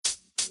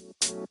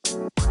Hey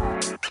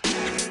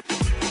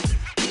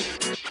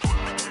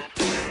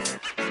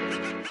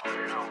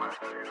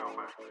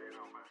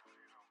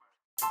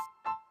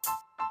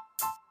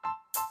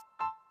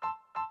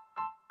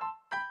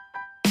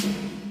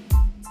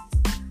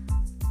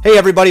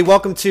everybody,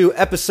 welcome to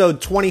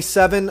episode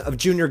 27 of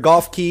Junior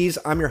Golf Keys.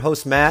 I'm your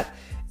host Matt,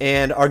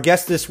 and our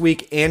guest this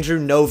week, Andrew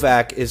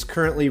Novak, is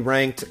currently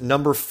ranked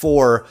number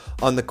 4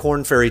 on the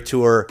Korn Ferry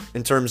Tour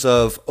in terms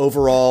of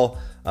overall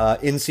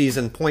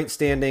in-season point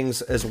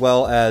standings as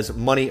well as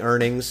money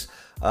earnings.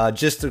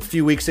 Just a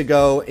few weeks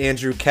ago,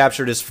 Andrew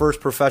captured his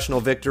first professional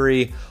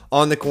victory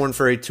on the Korn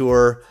Ferry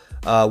Tour,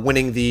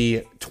 winning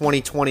the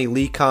 2020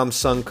 Lecom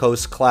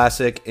Suncoast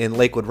Classic in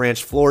Lakewood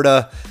Ranch,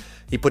 Florida.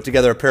 He put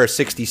together a pair of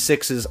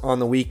 66s on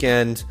the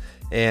weekend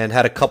and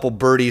had a couple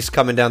birdies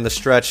coming down the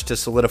stretch to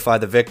solidify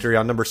the victory.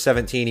 On number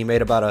 17, he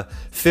made about a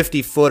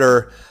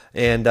 50-footer,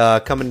 and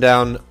coming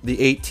down the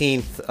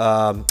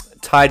 18th,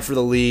 tied for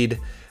the lead,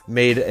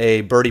 made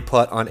a birdie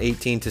putt on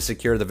 18 to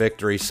secure the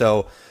victory.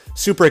 So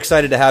super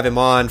excited to have him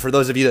on. For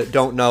those of you that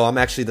don't know, I'm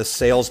actually the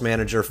sales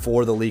manager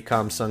for the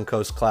Lecom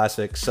Suncoast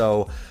Classic.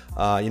 So,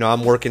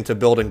 I'm working to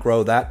build and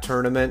grow that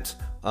tournament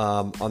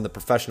on the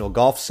professional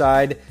golf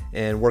side,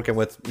 and working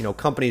with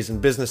companies and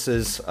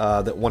businesses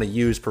that want to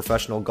use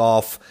professional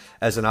golf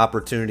as an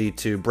opportunity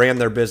to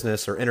brand their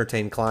business or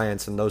entertain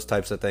clients and those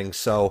types of things.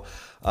 So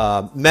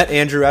met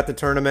Andrew at the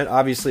tournament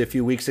obviously a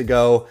few weeks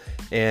ago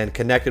and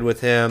connected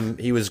with him.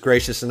 He was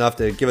gracious enough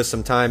to give us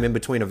some time in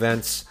between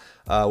events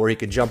where he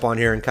could jump on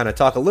here and kind of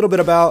talk a little bit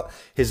about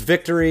his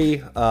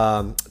victory,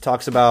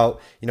 talks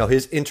about,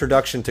 his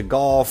introduction to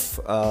golf,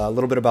 a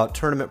little bit about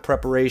tournament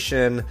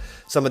preparation,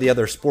 some of the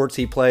other sports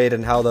he played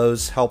and how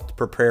those helped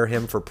prepare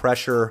him for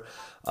pressure.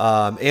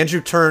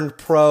 Andrew turned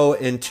pro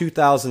in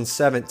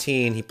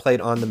 2017. He played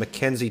on the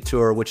Mackenzie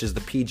Tour, which is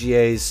the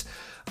PGA's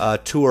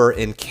tour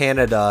in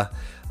Canada,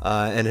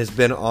 and has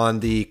been on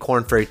the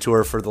Korn Ferry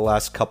Tour for the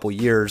last couple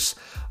years.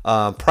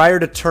 Prior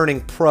to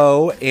turning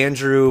pro,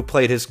 Andrew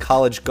played his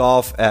college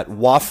golf at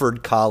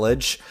Wofford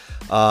College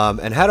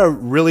and had a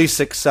really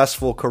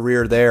successful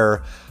career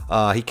there.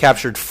 He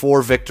captured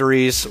 4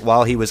 victories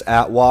while he was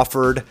at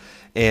Wofford,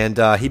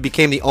 and he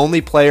became the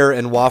only player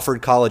in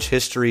Wofford College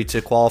history to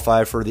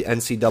qualify for the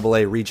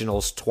NCAA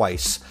regionals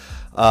twice.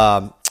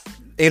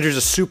 Andrew's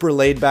a super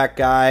laid-back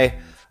guy,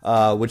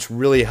 which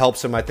really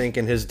helps him, I think,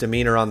 in his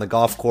demeanor on the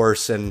golf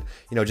course and,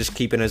 just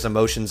keeping his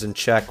emotions in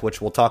check, which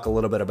we'll talk a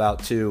little bit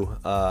about too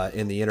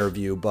in the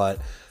interview. But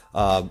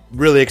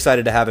really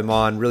excited to have him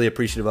on, really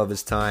appreciative of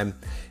his time.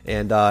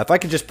 And if I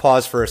could just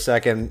pause for a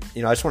second, I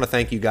just want to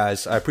thank you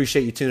guys. I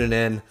appreciate you tuning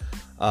in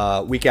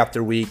week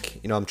after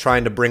week. I'm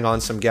trying to bring on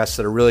some guests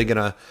that are really going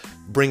to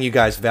bring you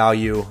guys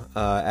value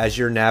as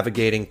you're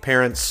navigating,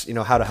 parents,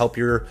 how to help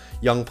your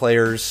young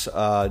players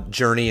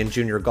journey in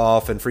junior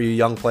golf. And for you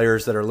young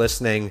players that are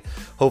listening,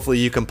 hopefully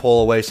you can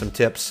pull away some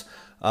tips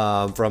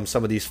from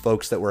some of these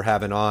folks that we're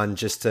having on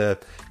just to,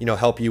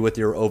 help you with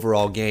your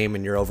overall game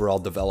and your overall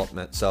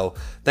development. So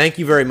thank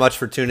you very much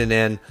for tuning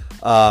in.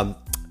 I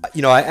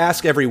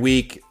ask every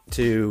week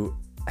to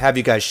have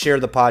you guys share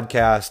the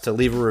podcast, to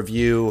leave a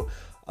review,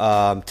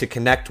 to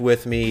connect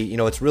with me.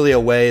 It's really a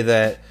way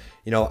that,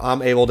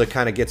 I'm able to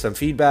kind of get some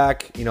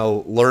feedback,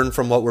 learn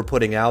from what we're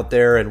putting out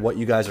there and what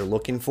you guys are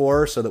looking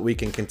for so that we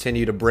can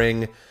continue to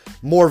bring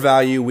more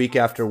value week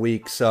after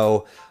week.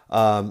 So,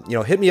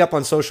 hit me up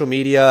on social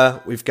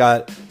media. We've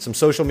got some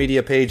social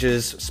media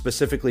pages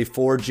specifically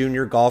for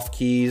Junior Golf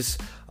Keys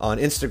on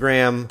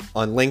Instagram,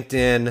 on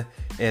LinkedIn,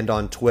 and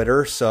on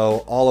Twitter.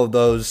 So all of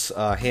those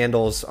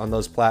handles on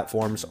those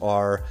platforms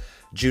are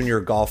Junior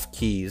Golf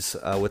Keys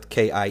with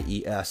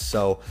Kies.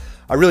 So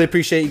I really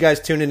appreciate you guys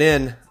tuning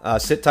in.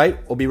 Sit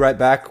tight. We'll be right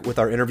back with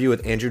our interview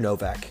with Andrew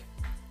Novak.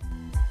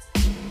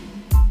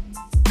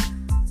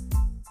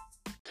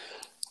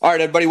 All right,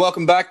 everybody,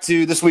 welcome back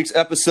to this week's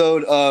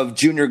episode of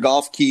Junior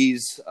Golf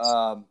Keys.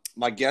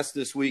 My guest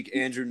this week,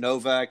 Andrew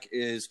Novak,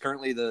 is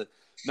currently the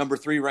number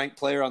 3 ranked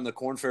player on the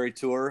Korn Ferry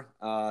Tour,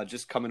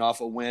 just coming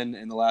off a win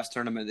in the last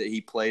tournament that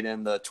he played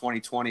in, the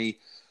 2020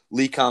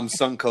 Lecom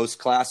Suncoast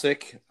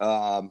Classic.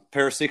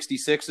 Pair of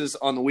 66s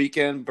on the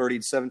weekend,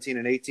 birdied 17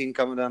 and 18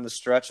 coming down the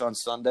stretch on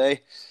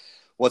Sunday.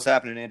 What's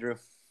happening, Andrew?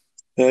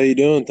 How you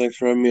doing? Thanks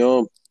for having me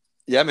on.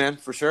 Yeah, man,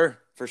 for sure.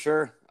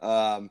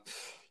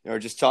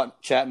 Just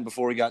chatting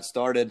before we got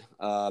started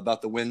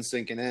about the wind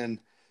sinking in.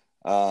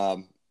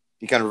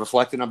 You kind of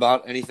reflecting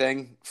about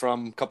anything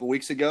from a couple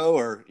weeks ago,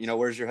 or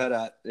where's your head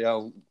at?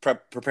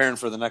 Preparing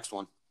for the next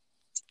one.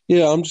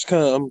 Yeah, I'm just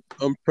I'm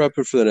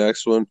prepping for the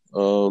next one.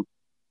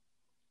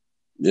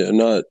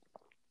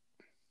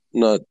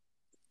 Not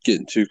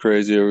getting too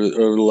crazy over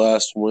the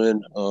last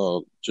win.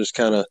 Just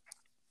kind of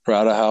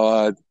proud of how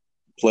I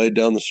played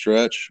down the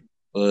stretch,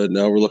 but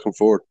now we're looking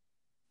forward.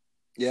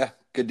 Yeah,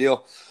 good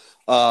deal.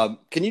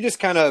 Can you just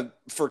kind of,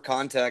 for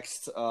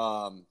context,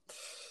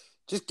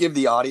 just give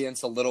the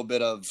audience a little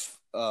bit of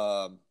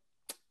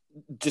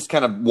just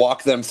kind of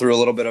walk them through a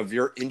little bit of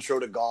your intro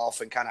to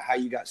golf and kind of how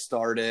you got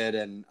started,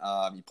 and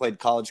you played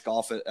college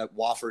golf at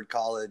Wofford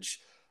College.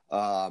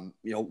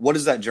 What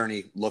does that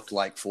journey look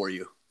like for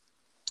you?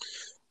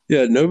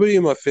 Yeah, nobody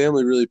in my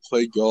family really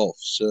played golf,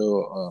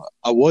 so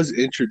I was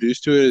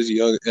introduced to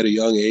it at a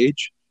young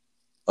age.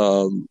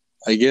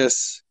 I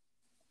guess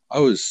I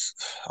was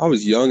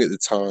young at the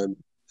time,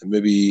 and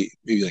maybe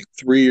like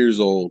 3 years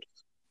old,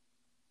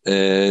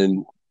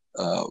 and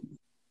um,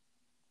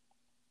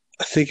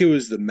 I think it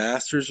was the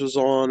Masters was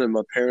on, and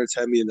my parents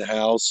had me in the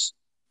house,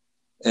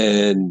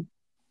 and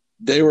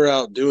they were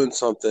out doing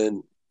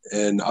something,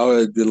 and I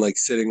had been like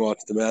sitting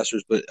watching the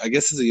Masters. But I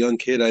guess as a young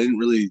kid, I didn't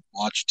really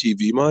watch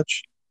TV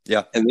much,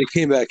 Yeah. and they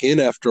came back in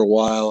after a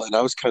while, and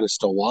I was kind of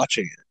still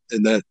watching it,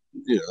 and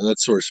that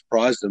sort of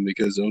surprised them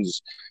because it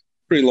was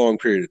a pretty long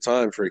period of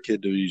time for a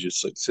kid to be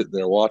just like sitting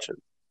there watching.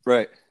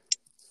 Right.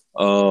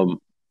 Um,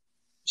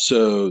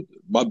 so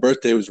my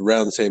birthday was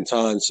around the same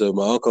time, so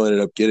my uncle ended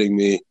up getting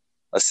me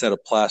a set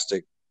of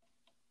plastic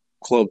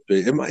clubs.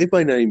 It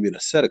might not even been a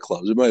set of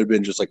clubs. It might have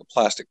been just like a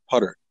plastic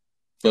putter,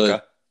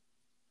 but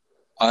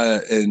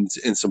Okay.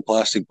 and some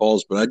plastic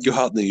balls. But I'd go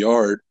out in the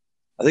yard.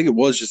 I think it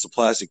was just a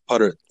plastic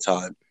putter at the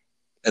time,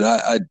 and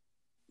I'd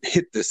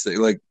hit this thing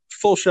like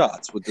full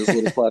shots with this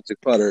little plastic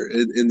putter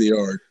in the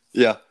yard,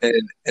 Yeah.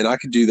 and I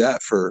could do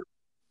that for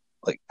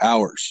like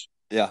hours.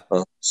 Yeah.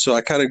 So I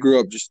kind of grew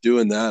up just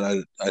doing that.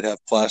 I'd have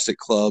plastic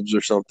clubs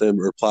or something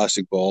or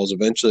plastic balls.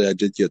 Eventually, I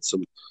did get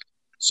some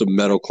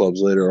metal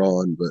clubs later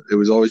on, but it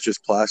was always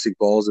just plastic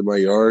balls in my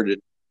yard,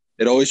 and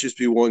it'd always just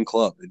be one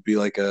club. It'd be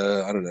like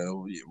I don't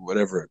know,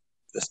 whatever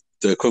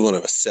the equivalent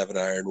of a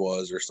 7-iron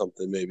was or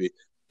something maybe.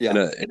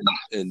 Yeah.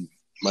 And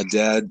my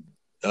dad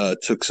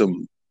took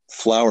some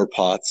flower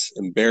pots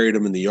and buried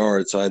them in the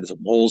yard, so I had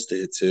some holes to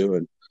hit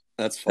to,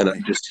 That's and I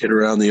funny. just hit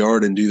around the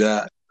yard and do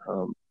that.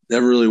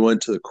 Never really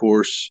went to the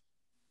course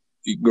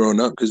growing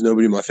up because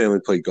nobody in my family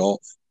played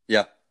golf.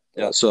 Yeah.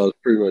 Yeah. So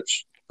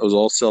I was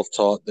all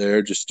self-taught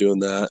there, just doing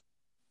that.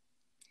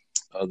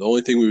 The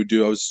only thing we would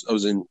do, I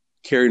was in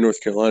Cary,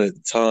 North Carolina at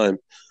the time.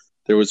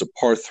 There was a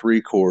par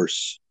three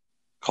course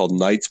called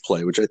Knights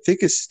Play, which I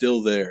think is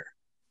still there.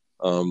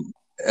 Um,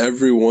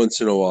 every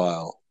once in a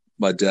while,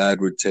 my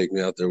dad would take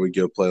me out there. We'd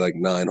go play like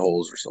 9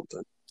 holes or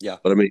something. Yeah.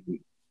 But I mean,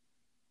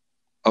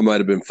 I might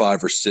have been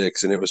 5 or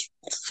 6, and it was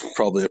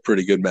probably a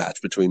pretty good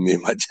match between me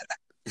and my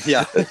dad.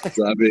 Yeah.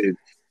 So, I mean,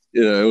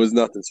 it was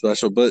nothing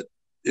special, but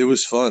it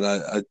was fun.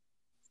 I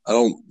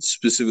don't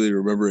specifically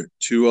remember it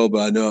too well, but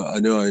I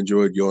know I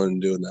enjoyed going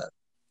and doing that.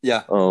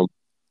 Yeah. Um,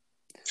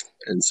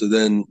 and so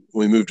then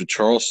we moved to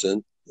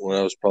Charleston when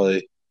I was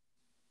probably,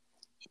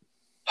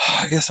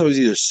 I guess I was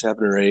either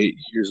 7 or 8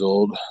 years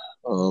old.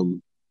 I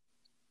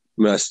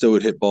mean, I still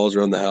would hit balls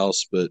around the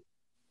house, but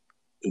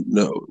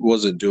no,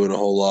 wasn't doing a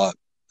whole lot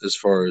as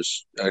far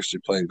as actually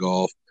playing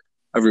golf.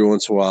 Every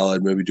once in a while,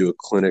 I'd maybe do a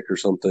clinic or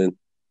something.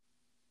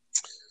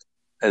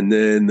 And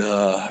then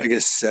I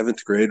guess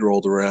seventh grade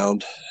rolled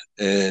around,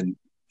 and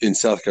in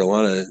South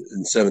Carolina,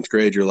 in seventh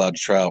grade, you're allowed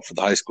to try out for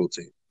the high school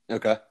team.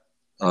 Okay.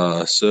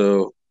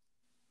 So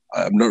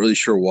I'm not really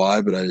sure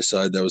why, but I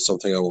decided that was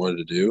something I wanted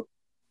to do.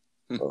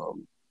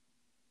 Hmm.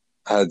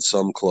 I had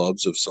some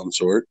clubs of some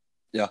sort,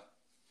 Yeah.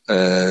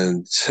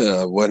 and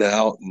went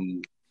out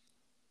and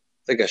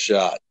I think I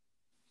shot.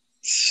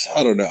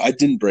 I don't know. I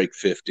didn't break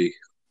 50.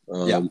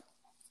 Yeah.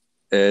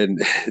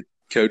 And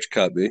coach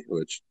cut me,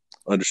 which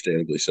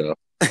understandably so.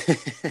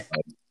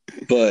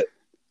 But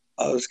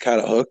I was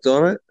kind of hooked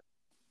on it,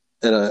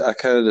 and I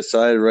kind of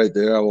decided right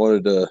there I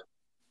wanted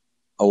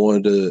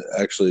to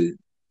actually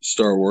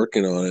start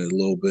working on it a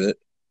little bit.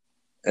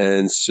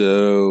 And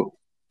so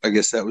I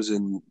guess that was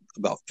in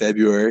about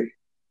February,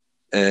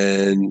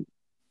 and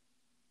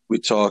we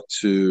talked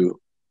to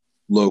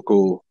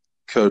local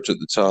coach at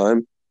the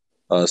time,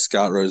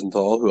 Scott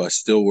Rosenthal, who I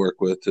still work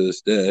with to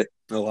this day.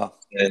 Oh wow.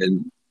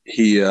 And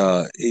he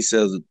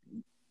says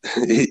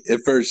at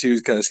first he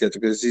was kind of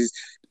skeptical because he's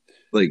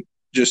like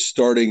just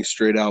starting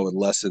straight out with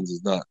lessons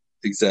is not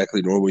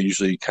exactly normal.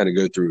 Usually you kind of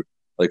go through,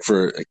 like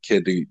for a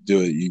kid to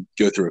do it, you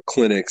go through a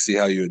clinic, see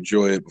how you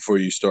enjoy it before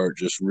you start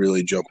just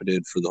really jumping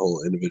in for the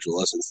whole individual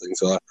lessons thing.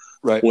 So I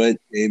Right. went,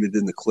 aimed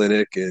in the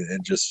clinic,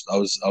 and just I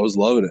was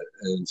loving it.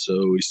 And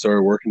so we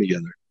started working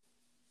together.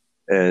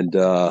 And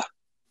I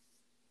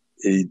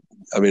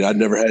mean, I'd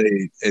never had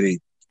any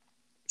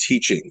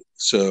teaching,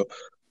 so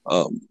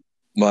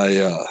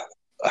my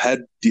I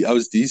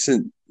was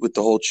decent with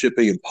the whole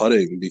chipping and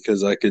putting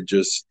because I could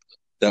just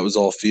that was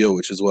all feel,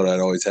 which is what I'd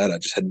always had. I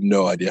just had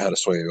no idea how to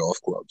swing a golf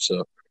club.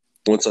 So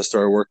once I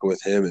started working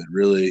with him,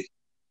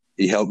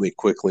 he helped me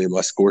quickly, and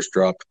my scores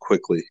dropped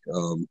quickly.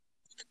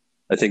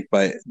 I think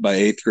by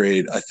eighth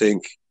grade, I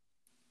think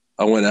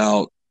I went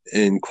out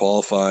in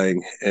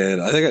qualifying,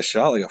 and I think I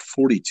shot like a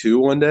 42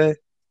 one day.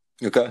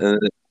 Okay. And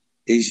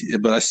he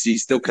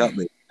still cut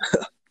me.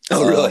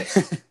 Oh really?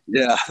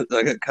 Yeah,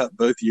 I got cut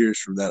both years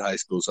from that high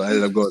school, so I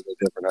ended up going to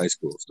a different high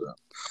school.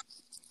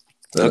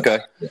 So, Okay.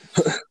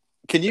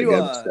 Can you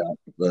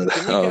but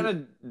can you kind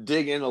of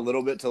dig in a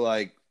little bit to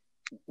like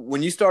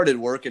when you started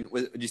working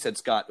with, you said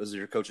Scott was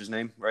your coach's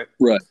name, right?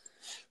 right,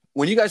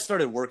 When you guys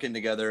started working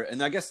together,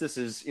 and I guess this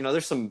is,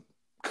 there's some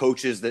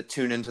coaches that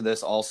tune into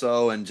this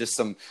also, and just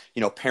some,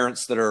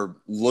 parents that are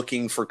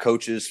looking for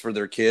coaches for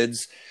their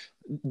kids.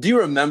 Do you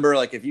remember,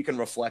 like, if you can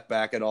reflect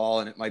back at all,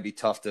 and it might be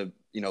tough to,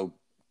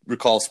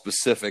 recall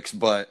specifics,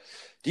 but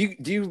do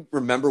you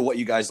remember what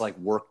you guys like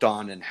worked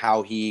on and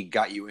how he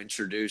got you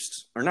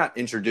introduced, or not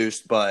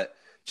introduced, but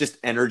just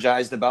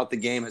energized about the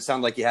game? It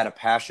sounded like you had a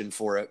passion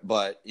for it,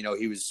 but,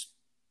 he was,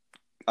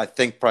 I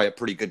think, probably a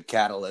pretty good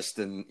catalyst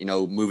in,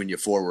 moving you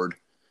forward.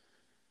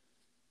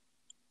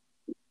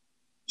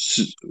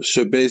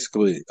 So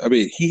basically, I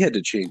mean, he had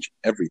to change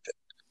everything.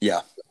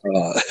 Yeah.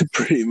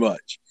 Pretty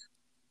much.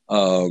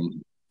 I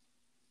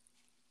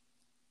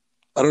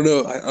don't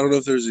know. I don't know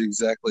if there's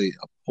exactly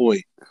a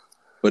point,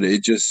 but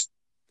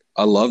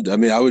I loved it. I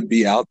mean, I would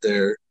be out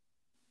there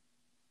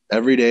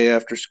every day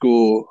after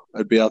school.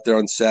 I'd be out there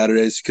on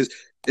Saturdays because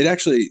it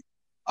actually,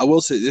 I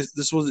will say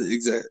this wasn't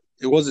exact.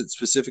 It wasn't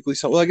specifically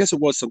something. Well, I guess it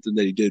was something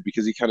that he did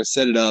because he kind of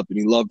set it up and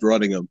he loved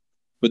running them.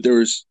 But there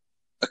was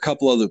a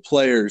couple other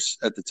players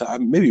at the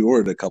time, maybe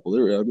more than a couple.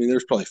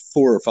 There's probably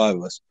 4 or 5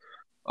 of us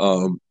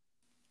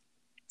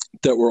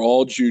that were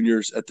all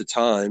juniors at the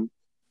time,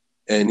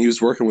 and he was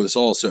working with us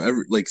all. So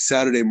every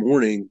Saturday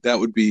morning, that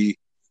would be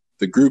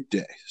the group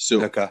day.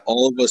 So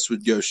all of us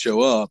would go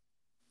show up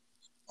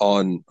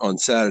on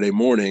Saturday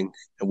morning,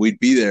 and we'd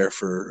be there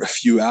for a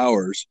few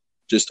hours,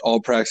 just all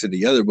practicing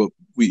together. But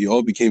we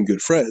all became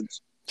good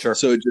friends. Sure.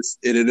 So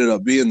it ended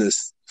up being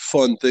this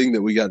fun thing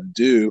that we got to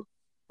do,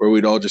 where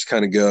we'd all just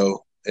kind of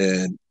go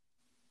and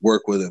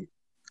work with him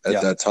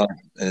at that time,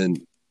 and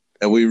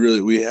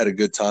we had a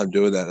good time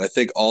doing that. And I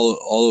think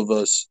all of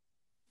us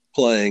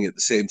playing at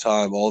the same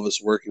time, all of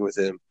us working with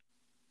him,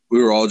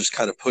 we were all just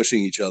kind of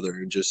pushing each other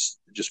and just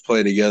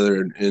playing together,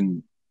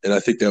 and I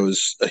think that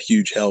was a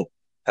huge help,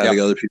 having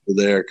other people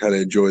there kind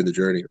of enjoying the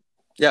journey.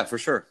 Yeah, for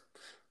sure.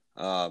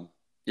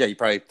 You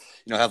probably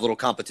have little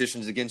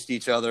competitions against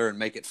each other and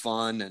make it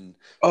fun. And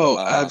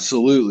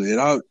absolutely.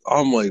 And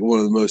I'm like one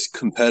of the most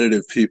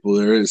competitive people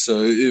there is,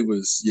 so it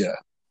was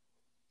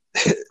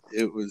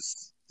it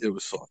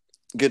was fun.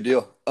 Good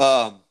deal.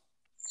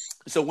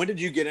 So when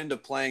did you get into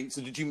playing?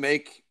 So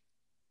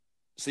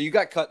you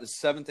got cut the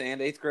 7th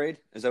and 8th grade?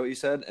 Is that what you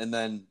said? And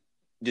then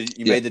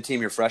made the team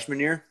your freshman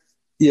year?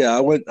 Yeah,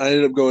 I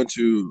ended up going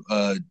to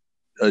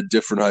a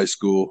different high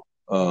school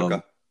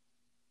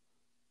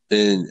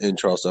in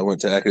Charleston. I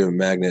went to Academic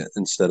Magnet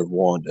instead of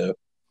Wando.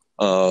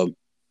 I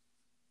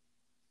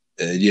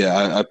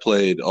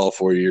played all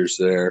 4 years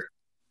there.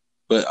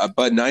 But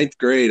by 9th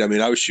grade, I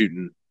mean, I was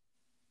shooting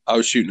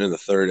in the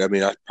 30. I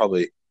mean, I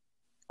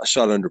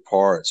shot under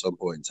par at some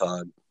point in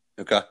time.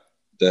 Okay.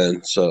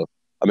 Then, so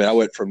I mean, I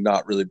went from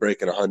not really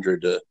breaking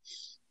 100 to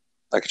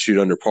I could shoot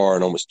under par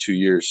in almost 2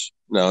 years.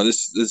 No,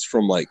 this is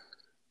from like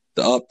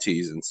the up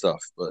tees and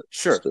stuff, but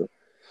sure. Still.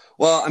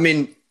 Well, I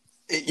mean,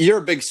 you're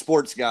a big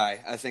sports guy.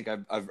 I think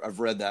I've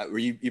read that, where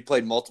you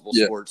played multiple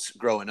sports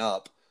growing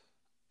up.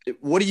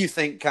 What do you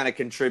think kind of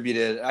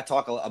contributed? I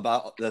talk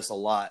about this a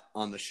lot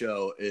on the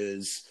show,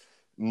 is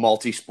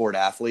multi-sport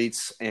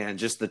athletes and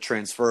just the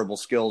transferable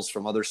skills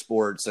from other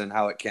sports and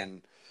how it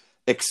can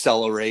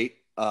accelerate,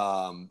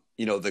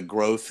 the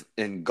growth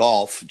in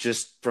golf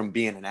just from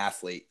being an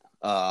athlete.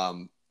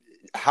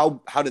 How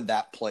did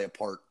that play a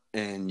part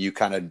in you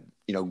kind of,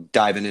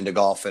 diving into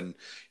golf and,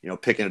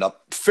 picking it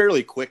up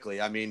fairly quickly?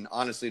 I mean,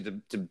 honestly,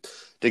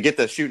 to get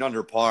the shooting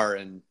under par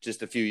in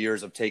just a few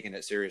years of taking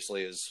it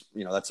seriously is,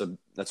 that's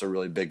a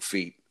really big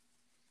feat.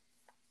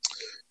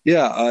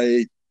 Yeah.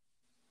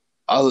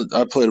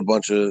 I played a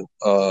bunch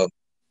of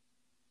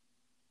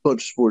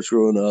sports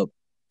growing up,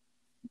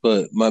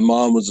 but my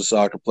mom was a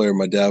soccer player.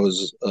 My dad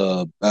was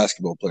a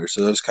basketball player. So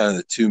those kind of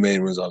the 2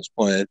 main ones I was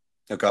playing.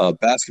 Okay.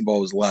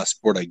 Basketball was the last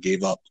sport I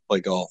gave up to play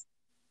golf.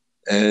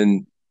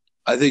 And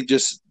I think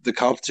just the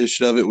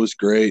competition of it was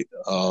great.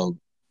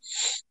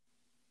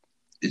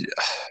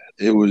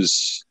 It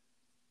was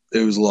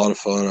a lot of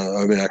fun.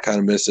 I mean, I kind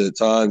of miss it at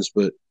times,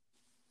 but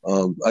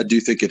I do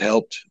think it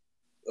helped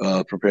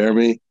prepare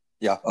me.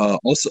 Yeah.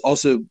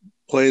 Also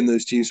playing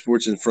those team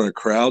sports in front of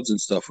crowds and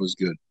stuff was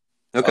good.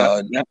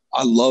 Okay.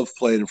 I love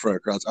playing in front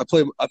of crowds. I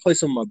play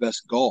some of my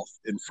best golf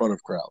in front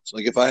of crowds.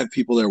 Like if I have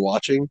people there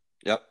watching,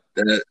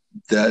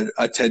 that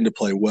I tend to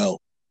play well.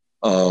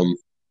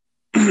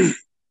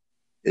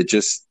 It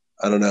just,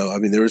 I don't know. I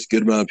mean, there was a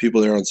good amount of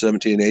people there on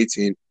 17,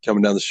 18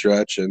 coming down the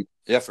stretch and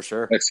for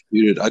sure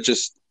executed. I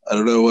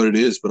don't know what it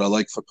is, but I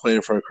like playing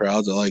in front of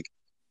crowds. I like,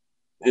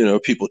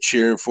 people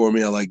cheering for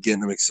me. I like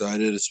getting them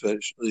excited,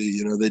 especially,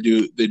 they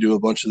do a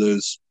bunch of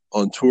those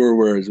on tour,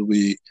 whereas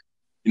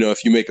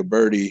if you make a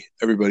birdie,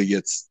 everybody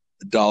gets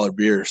 $1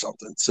 beer or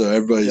something. So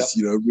everybody's,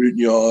 rooting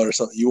you on or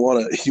something. You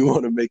want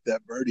to make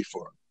that birdie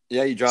for them.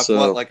 Yeah, you dropped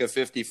like a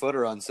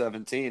 50-footer on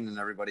 17, and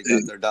everybody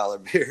got their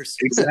 $1 beers.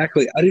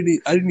 Exactly. I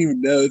didn't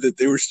even know that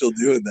they were still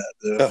doing that.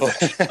 Though.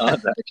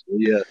 Actually,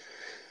 yeah.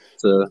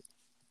 So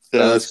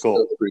that's cool.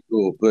 That's pretty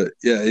cool. But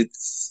yeah,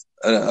 it's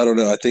I don't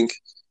know. I think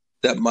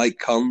that might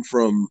come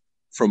from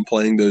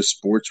playing those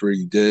sports where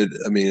you did.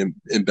 I mean,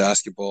 in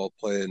basketball,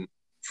 playing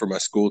for my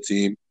school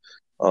team,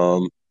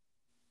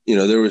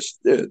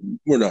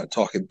 we're not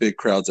talking big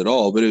crowds at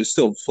all, but it was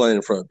still playing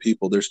in front of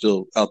people. They're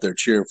still out there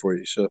cheering for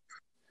you. So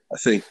I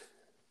think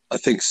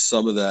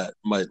some of that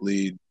might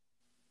lead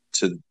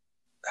to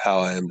how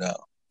I am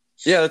now.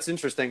 Yeah, that's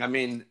interesting. I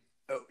mean,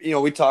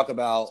 we talk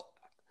about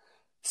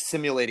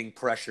simulating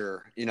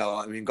pressure.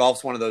 I mean,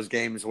 golf's one of those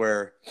games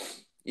where,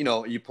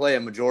 you play a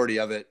majority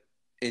of it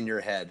in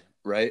your head,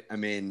 right? I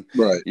mean,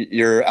 Right.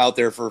 you're out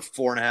there for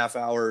 4.5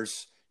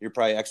 hours. You're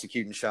probably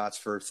executing shots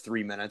for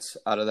 3 minutes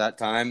out of that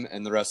time,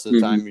 and the rest of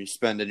the time you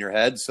spend in your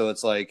head. So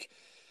it's like,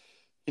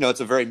 it's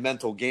a very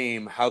mental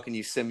game. How can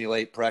you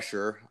simulate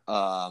pressure?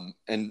 And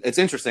it's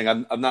interesting.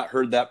 I've not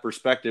heard that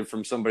perspective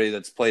from somebody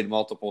that's played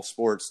multiple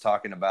sports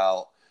talking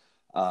about,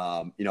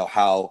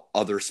 how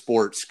other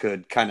sports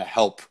could kind of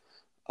help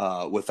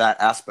with that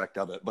aspect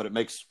of it. But it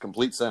makes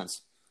complete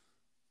sense.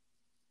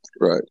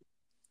 Right.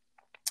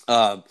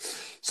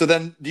 So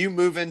then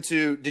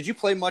did you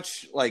play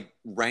much like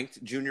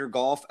ranked junior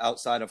golf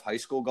outside of high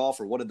school golf,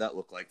 or what did that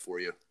look like for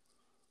you?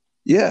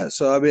 Yeah.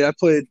 So I mean, I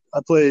played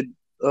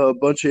a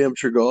bunch of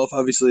amateur golf.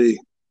 Obviously,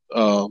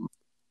 I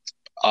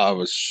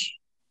was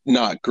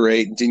not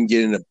great. Didn't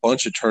get in a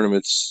bunch of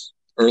tournaments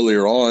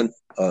earlier on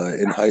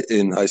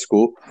in high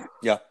school.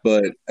 Yeah.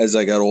 But as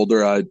I got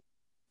older, I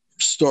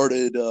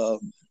started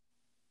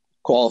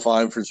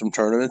qualifying for some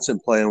tournaments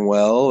and playing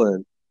well.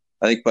 And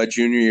I think by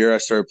junior year, I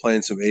started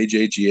playing some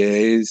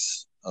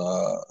AJGAs.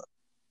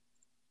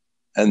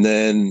 And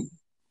then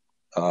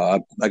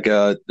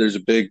there's a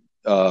big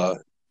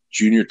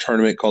junior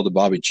tournament called the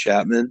Bobby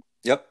Chapman,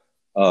 Yep.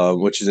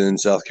 which is in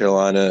South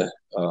Carolina.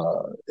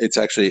 It's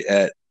actually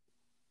at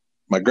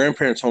my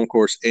grandparents' home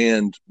course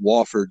and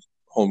Wofford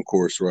home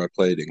course where I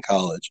played in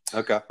college.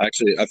 Okay.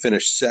 Actually, I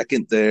finished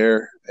second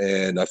there,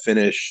 and I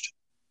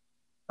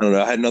don't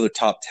know, I had another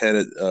top 10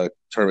 at a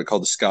tournament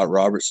called the Scott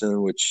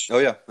Robertson, which Oh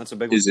yeah, that's a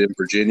big one. is in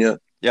Virginia.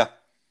 Yeah.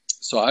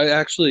 So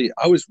I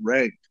was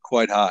ranked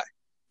quite high.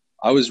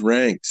 I was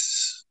ranked,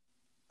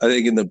 I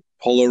think in the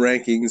polo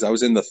rankings, I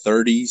was in the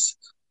 30s.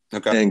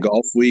 Okay. And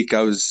golf week,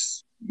 I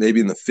was maybe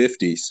in the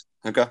 50s.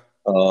 Okay.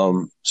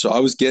 So I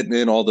was getting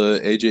in all the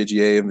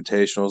AJGA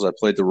invitationals. I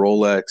played the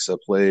Rolex. I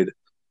played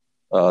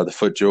the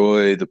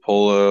FootJoy, the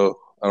Polo.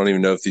 I don't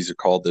even know if these are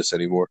called this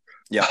anymore.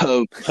 Yeah.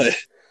 But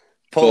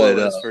Polo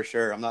but, is for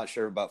sure. I'm not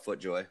sure about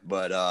FootJoy,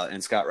 but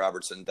and Scott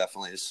Robertson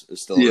definitely is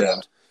still yeah,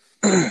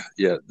 around.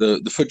 yeah.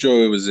 The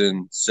FootJoy was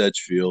in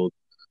Sedgefield.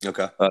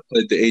 Okay. I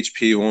played the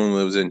HP one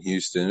that was in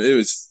Houston.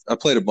 I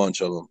played a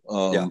bunch of them.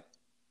 Yeah.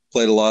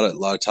 Played a lot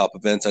of top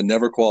events. I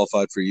never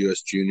qualified for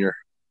U.S. Junior.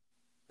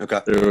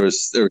 Okay. There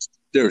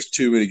was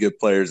too many good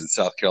players in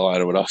South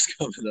Carolina when I was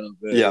coming up.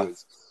 Man. Yeah.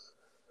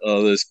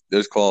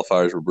 Those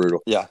qualifiers were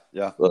brutal. Yeah.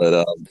 Yeah.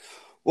 But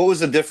what was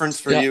the difference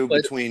for you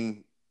played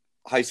between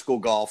high school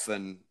golf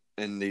and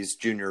these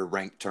junior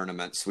ranked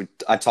tournaments?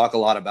 I talk a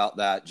lot about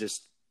that.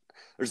 Just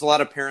there's a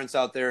lot of parents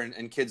out there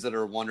and kids that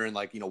are wondering,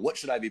 like, what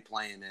should I be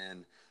playing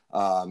in?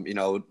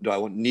 Do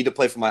I need to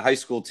play for my high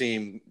school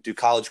team? Do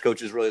college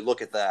coaches really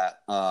look at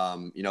that?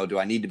 Do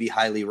I need to be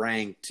highly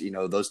ranked?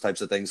 Those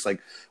types of things.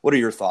 Like, what are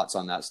your thoughts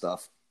on that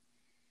stuff?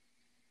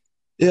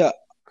 yeah,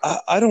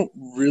 I don't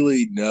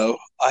really know.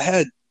 I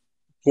had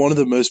one of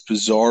the most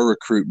bizarre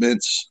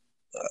recruitments.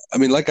 I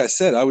mean, like I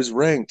said, I was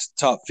ranked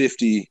top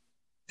 50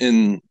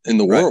 in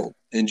the Right. world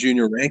in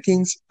junior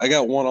rankings. I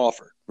got one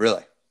offer.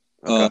 Really?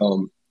 Okay.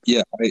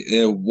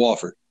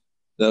 Wofford.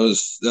 That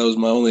was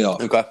my only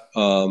offer.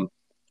 Okay.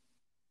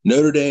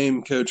 Notre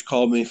Dame coach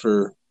called me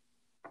for,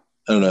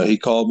 I don't know, he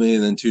called me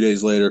and then 2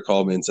 days later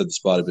called me and said the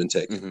spot had been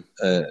taken.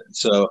 Mm-hmm.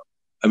 So,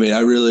 I mean,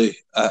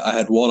 I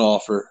had one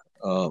offer.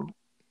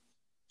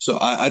 So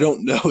I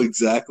don't know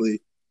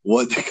exactly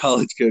what the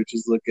college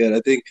coaches look at. I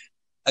think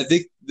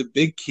the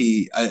big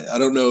key, I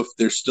don't know if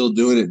they're still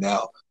doing it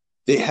now.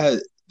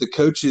 The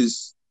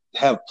coaches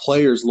have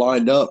players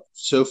lined up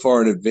so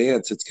far in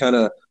advance. It's kind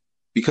of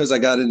because I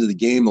got into the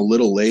game a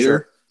little later.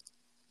 Sure.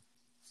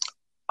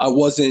 I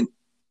wasn't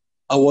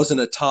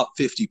a top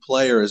 50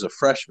 player as a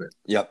freshman.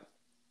 Yep.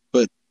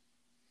 But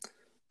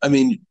I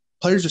mean,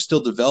 players are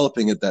still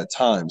developing at that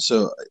time.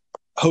 So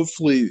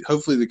hopefully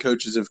the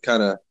coaches have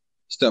kind of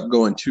stopped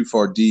going too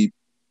far deep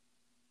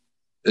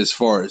as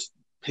far as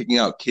picking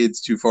out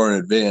kids too far in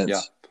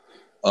advance.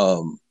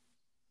 Yeah.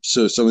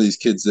 So some of these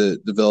kids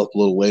that develop a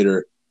little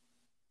later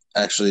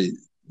actually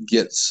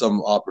get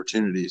some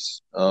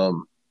opportunities.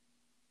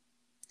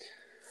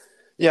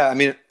 Yeah. I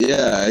mean,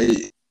 Yeah.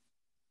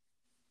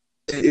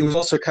 It was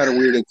also kind of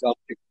weird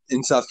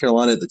in South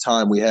Carolina at the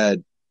time. We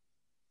had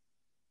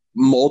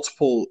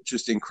multiple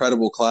just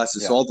incredible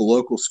classes. Yeah. So all the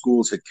local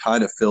schools had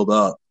kind of filled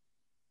up.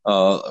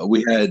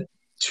 We had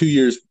 2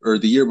 years, or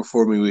the year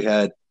before me, we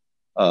had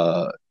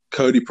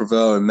Cody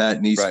Prevost and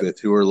Matt Neesmith, Right.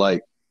 who were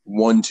like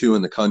 1-2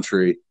 in the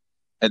country.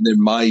 And then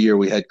my year,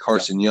 we had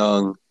Carson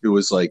Young, who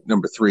was like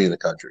number 3 in the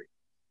country.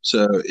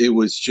 So it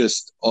was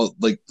just all,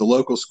 like the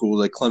local schools,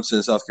 like Clemson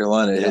and South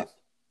Carolina, had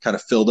kind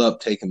of filled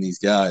up taking these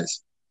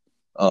guys.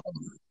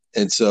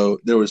 And so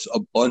there was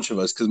a bunch of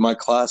us, because my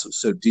class was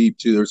so deep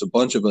too. There was a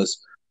bunch of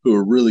us who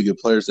were really good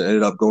players that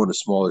ended up going to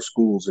smaller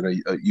schools, and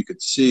um, you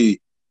could see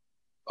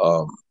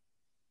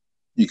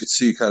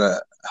kind of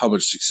how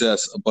much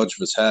success a bunch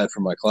of us had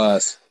from my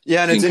class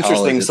Yeah, and it's in college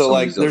interesting. at So, some of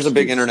like, these other there's a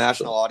big schools.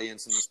 international So,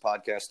 audience in this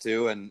podcast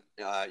too, and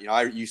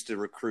I used to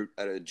recruit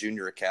at a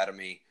junior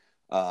academy,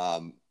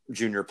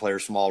 junior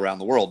players from all around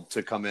the world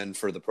to come in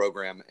for the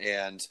program,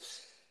 and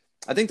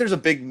I think there's a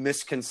big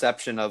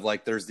misconception of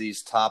like there's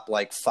these top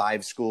like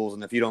 5 schools,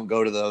 and if you don't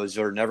go to those,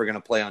 you're never going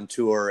to play on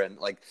tour, and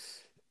like,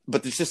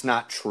 but it's just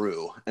not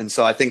true. And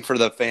so I think for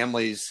the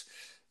families,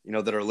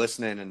 that are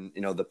listening,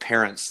 and the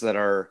parents that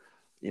are,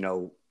 you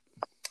know,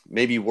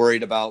 maybe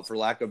worried about, for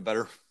lack of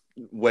better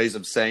ways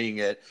of saying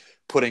it,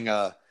 putting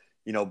a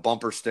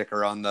bumper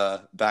sticker on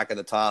the back of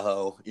the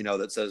Tahoe,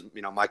 that says,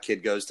 my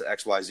kid goes to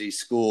XYZ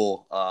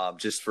school,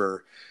 just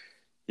for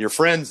your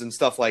friends and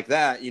stuff like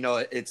that.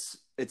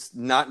 It's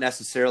not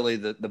necessarily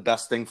the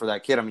best thing for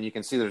that kid. I mean, you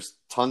can see there's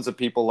tons of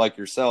people like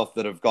yourself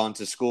that have gone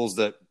to schools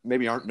that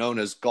maybe aren't known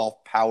as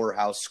golf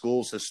powerhouse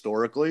schools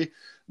historically,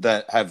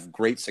 that have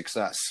great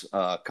success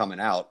coming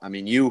out. I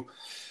mean, you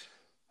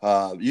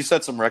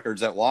set some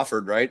records at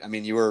Wofford, right? I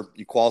mean, you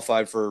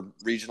qualified for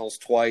regionals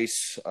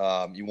twice.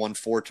 You won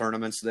 4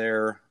 tournaments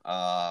there.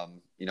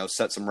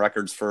 Set some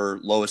records for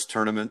lowest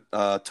tournament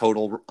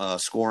total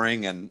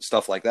scoring and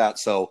stuff like that.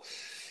 So,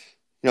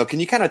 can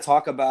you kind of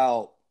talk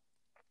about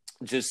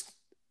just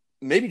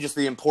maybe just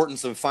the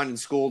importance of finding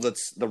school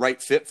that's the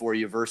right fit for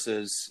you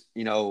versus,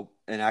 an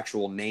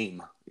actual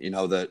name,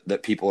 that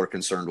people are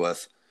concerned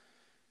with?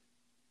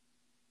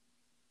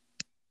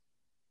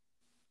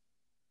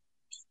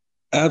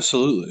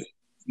 absolutely.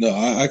 No,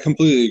 I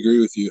completely agree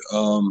with you.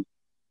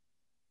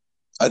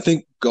 I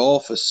think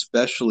golf,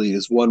 especially,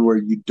 is one where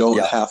you don't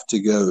Yeah. have to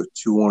go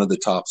to one of the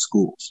top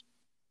schools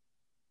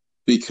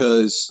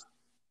because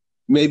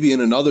maybe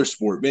in another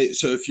sport,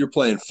 so if you're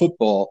playing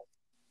football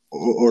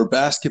or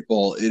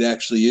basketball, it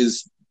actually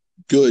is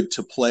good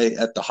to play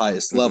at the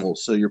highest Mm-hmm. level.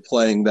 So you're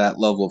playing that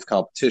level of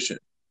competition.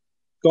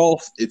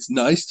 Golf, it's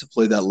nice to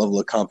play that level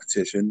of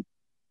competition,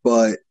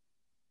 but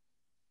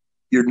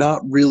you're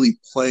not really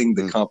playing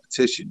the Mm.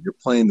 competition. You're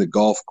playing the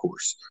golf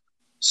course.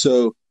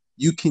 So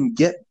you can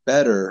get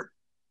better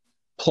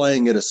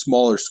playing at a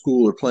smaller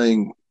school or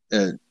playing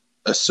at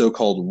a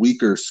so-called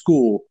weaker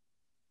school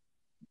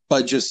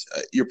by just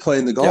you're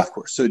playing the Yeah. golf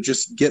course. So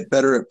just get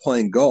better at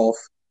playing golf,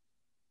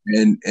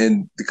 and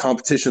the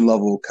competition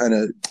level kind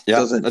of Yeah.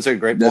 doesn't That's a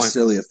great point.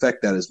 necessarily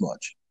affect that as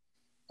much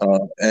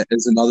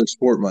as another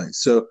sport might.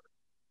 So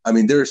I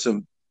mean, there are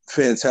some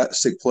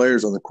fantastic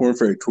players on the Korn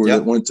Ferry Tour Yeah.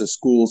 that went to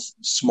schools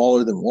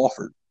smaller than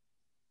Wofford.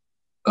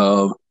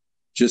 Um,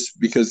 just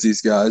because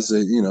these guys,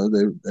 they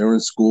were in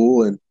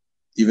school, and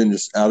even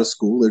just out of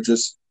school, they're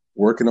just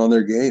working on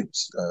their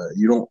games.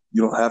 You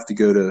don't have to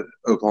go to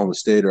Oklahoma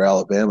State or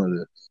Alabama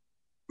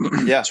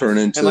to Yeah. turn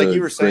And into like a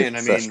you were great saying, I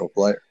mean, professional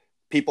player.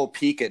 people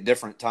peak at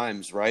different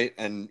times, right?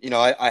 And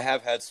I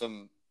have had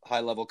some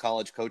high level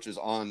college coaches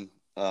on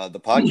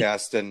the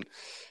podcast, and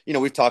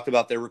we've talked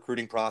about their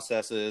recruiting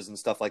processes and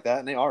stuff like that,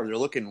 and they're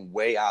looking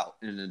way out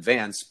in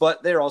advance,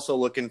 but they're also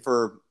looking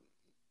for,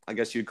 I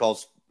guess you'd call,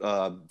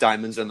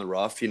 diamonds in the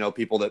rough.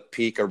 People that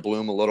peak or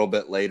bloom a little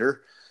bit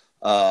later.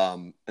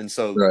 And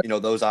so, Right.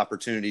 those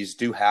opportunities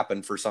do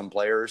happen for some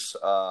players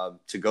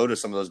to go to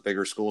some of those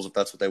bigger schools if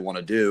that's what they want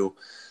to do.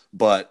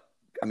 But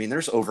I mean,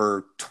 there's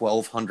over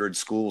 1,200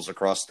 schools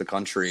across the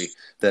country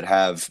that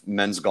have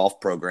men's golf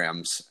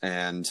programs.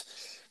 And,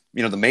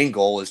 the main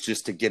goal is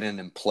just to get in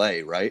and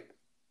play, right?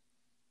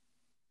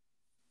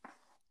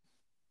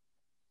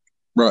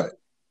 Right.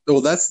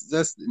 Well, that's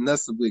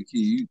the big key.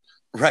 You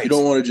Right.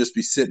 don't want to just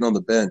be sitting on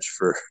the bench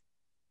for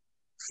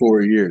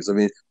 4 years. I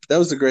mean, that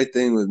was the great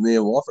thing with me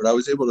and Wofford. I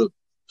was able to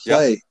Yeah.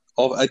 play.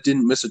 I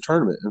didn't miss a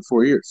tournament in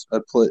 4 years.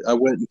 I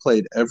went and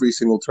played every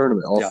single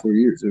tournament all Yeah. 4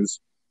 years.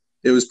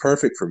 It was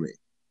perfect for me.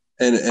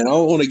 And I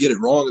don't want to get it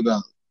wrong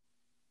about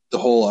the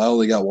whole I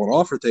only got one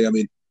offer thing. I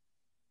mean,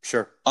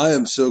 Sure. I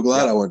am so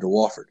glad Yeah. I went to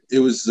Wofford. It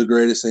was the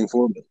greatest thing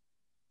for me.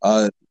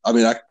 I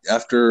mean,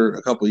 after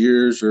a couple of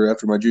years or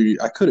after my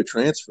junior, I could have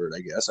transferred. I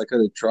guess I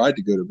could have tried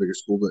to go to a bigger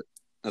school, but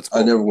That's I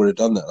cool. never would have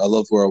done that. I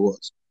loved where I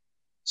was.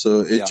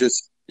 So Yeah.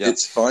 Yeah.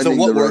 it's So finding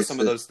the what were right some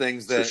of fit those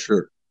things for that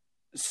sure.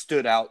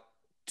 stood out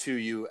to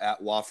you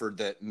at Wofford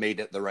that made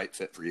it the right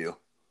fit for you?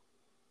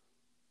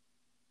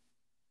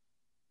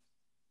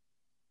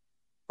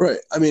 Right.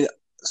 I mean,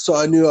 so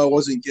I knew I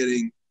wasn't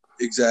getting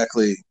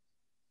exactly.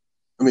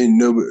 I mean,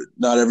 no,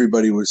 not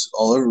everybody was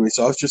all over me.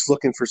 So I was just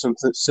looking for some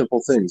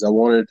simple things. I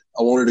wanted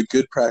a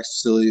good practice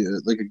facility,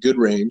 like a good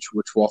range,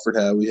 which Wofford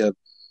had. We have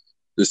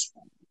this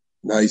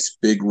nice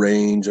big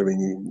range. I mean,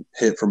 you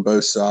hit from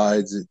both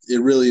sides.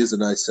 It really is a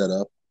nice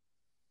setup.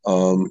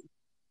 Um,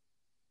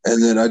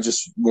 and then I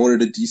just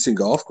wanted a decent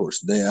golf course.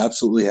 They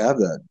absolutely have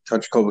that.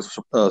 Country Club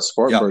Yeah.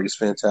 Spartanburg is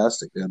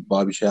fantastic. They have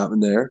Bobby Chapman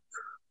there.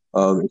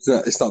 It's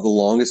not the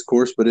longest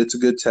course, but it's a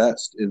good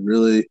test.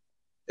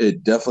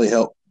 It definitely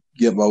helped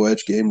get my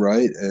wedge game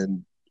right,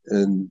 and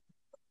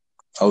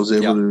I was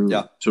able Yeah. to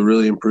Yeah. to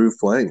really improve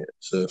playing it.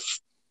 So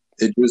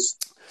it Yeah,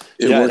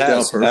 it worked out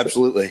has. perfect.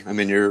 Absolutely. I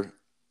mean,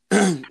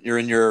 you're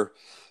in your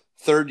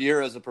third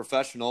year as a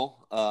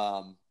professional.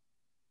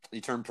 You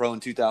turned pro in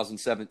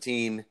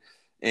 2017,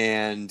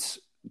 and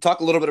talk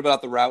a little bit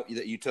about the route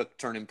that you took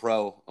turning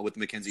pro with the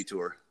Mackenzie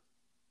Tour.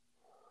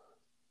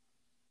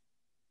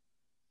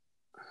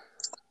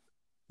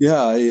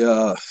 Yeah,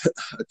 I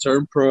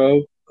turned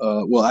pro.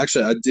 Well,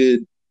 actually, I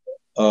did.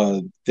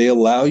 They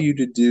allow you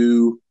to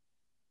do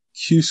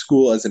Q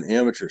school as an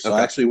amateur, so I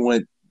Okay. actually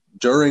went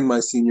during my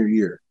senior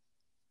year.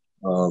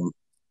 Um,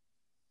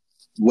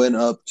 Went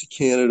up to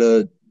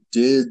Canada,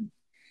 did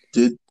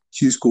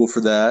Q school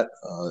for that.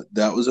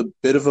 That was a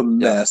bit of a Yeah.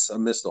 mess. I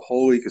missed a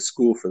whole week of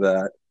school for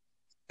that.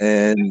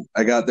 And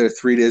I got there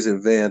 3 days in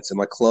advance, and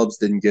my clubs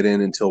didn't get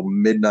in until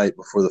midnight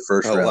before the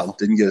first Oh, round. wow.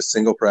 Didn't get a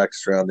single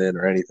practice round in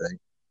or anything.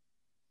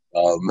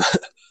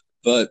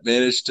 But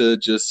managed to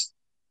just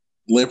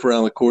limp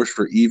around the course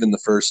for even the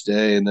first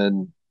day, and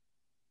then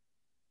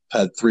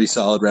had 3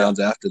 solid Yeah. rounds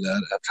after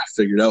that. After I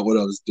figured out what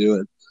I was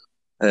doing,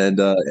 and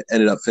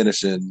ended up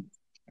finishing.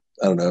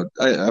 I don't know.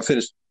 I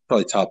finished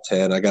probably top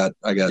 10. I got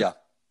Yeah.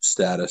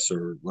 status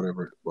or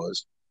whatever it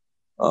was.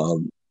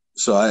 Um,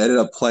 so I ended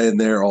up playing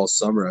there all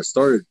summer. I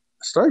started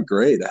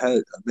great.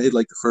 I made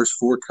like the first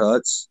 4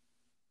 cuts.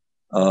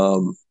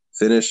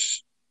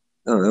 Finished,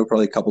 I don't know,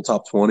 probably a couple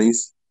top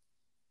 20s.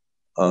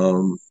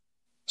 Um,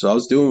 so I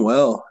was doing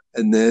well,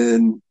 and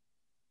then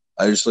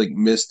I just like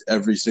missed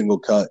every single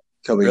cut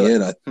coming Really?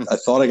 in. I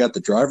thought I got the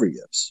driver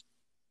yips.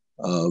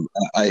 Um,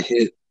 I, I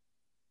hit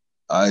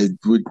I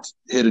would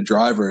hit a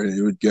driver and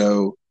it would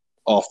go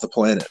off the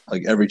planet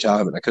like every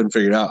time, and I couldn't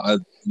figure it out. I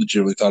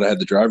legitimately thought I had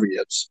the driver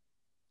yips.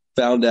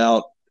 Found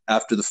out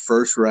after the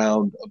first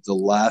round of the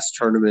last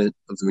tournament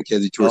of the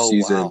Mackenzie Tour Oh,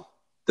 season wow.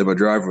 that my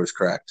driver was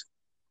cracked.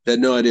 I had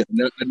no idea.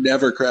 I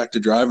never cracked a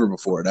driver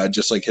before, and I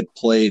just like had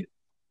played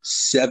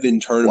 7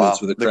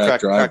 tournaments Wow. with a The cracked crack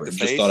driver the and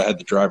just thought I face? had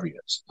the driver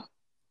yips.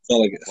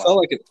 Felt Wow.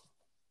 like it.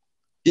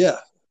 Yeah,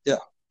 yeah.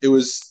 It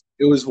was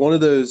one of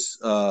those.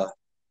 Well,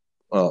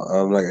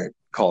 I'm not gonna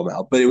call him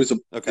out, but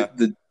Okay.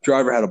 the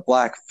driver had a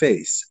black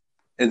face,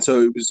 and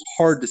so it was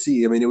hard to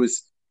see. I mean,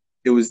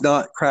 it was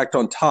not cracked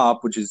on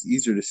top, which is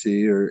easier to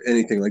see, or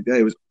anything like that.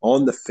 It was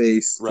on the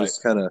face, Right.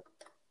 just kind of.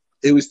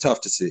 It was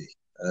tough to see,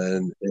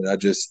 and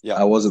Yeah.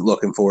 I wasn't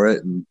looking for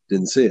it and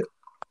didn't see it.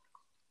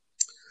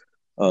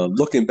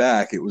 Looking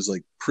back, it was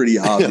like pretty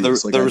Yeah,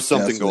 obvious. Like there I was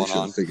something definitely going should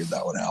have on. figured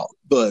that one out,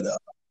 but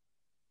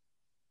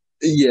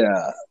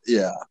yeah,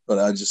 yeah. But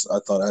I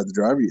thought I had the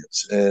driver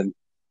yips, and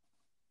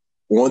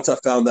once I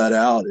found that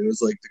out, it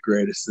was like the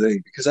greatest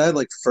thing because I had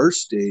like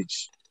first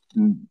stage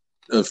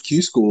of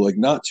Q school, like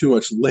not too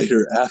much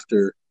later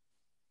after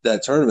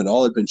that tournament.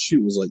 All I'd been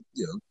shooting was like,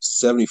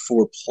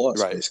 74 plus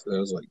Right. basically. I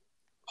was like,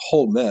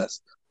 whole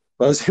mess.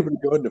 But I was able to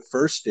go into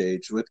first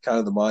stage with kind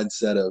of the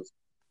mindset of,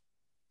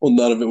 well,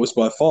 none of it was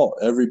my fault.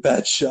 Every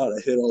bad shot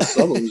I hit all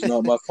summer was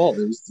not my fault.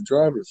 It was the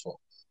driver's fault.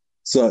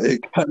 So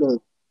it kind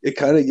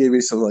of gave me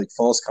some like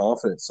false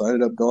confidence. So I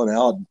ended up going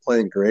out and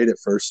playing great at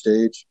first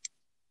stage.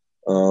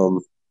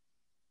 Um,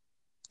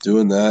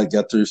 Doing that,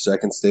 got through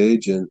second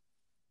stage, and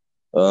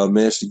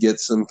managed to get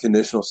some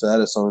conditional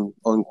status on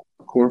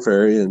Corn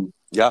Ferry, and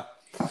Yeah.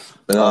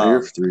 been out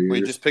here for three We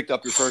years. just picked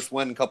up your first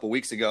win a couple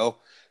weeks ago,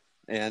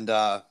 and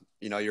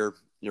you're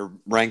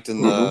ranked in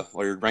Mm-hmm.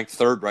 you're ranked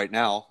third right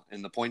now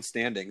in the point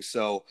standings.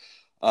 So,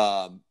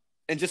 and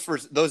just for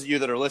those of you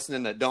that are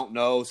listening that don't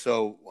know,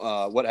 so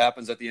what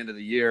happens at the end of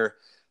the year?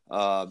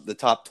 The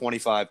top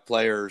 25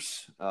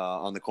 players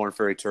on the Corn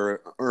Ferry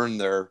Tour earn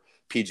their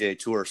PGA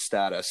Tour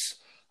status,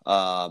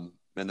 and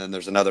then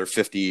there's another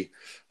 50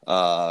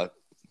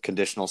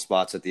 conditional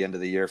spots at the end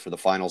of the year for the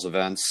finals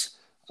events.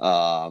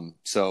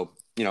 So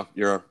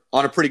you're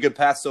on a pretty good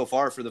path so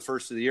far for the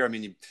first of the year. I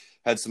mean, you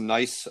had some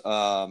nice.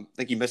 I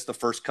think you missed the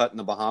first cut in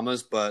the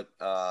Bahamas, but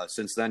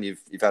since then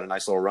you've had a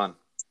nice little run.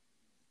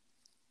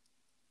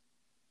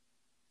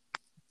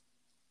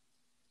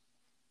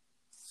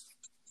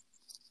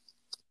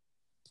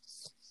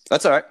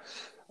 That's all right.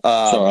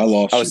 Sorry, I I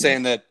lost you was there.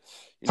 saying that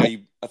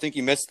I think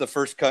you missed the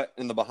first cut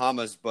in the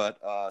Bahamas, but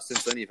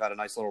since then you've had a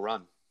nice little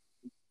run.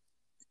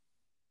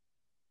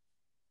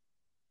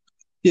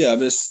 Yeah, I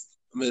missed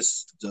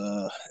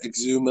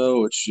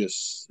Exumo, which it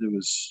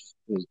was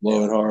Yeah,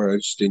 blowing hard. I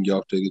just didn't get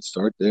off to a good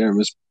start there. I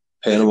missed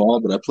Panama,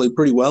 but I played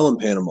pretty well in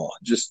Panama.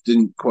 Just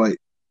didn't quite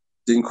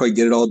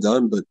get it all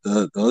done, but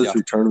the other yeah.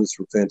 3 tournaments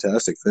were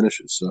fantastic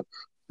finishes. So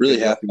really Good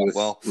deal. happy with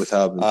Well, with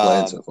how I've been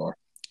playing so um, far.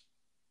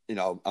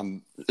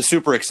 I'm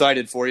super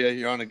excited for you.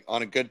 You're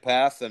on a good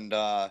path, and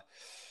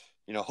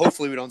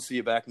hopefully we don't see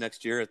you back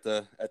next year at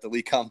the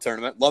LeCom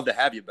tournament. Love to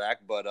have you back,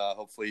 but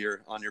hopefully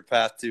you're on your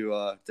path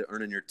to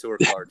earning your tour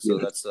card. So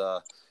Yeah,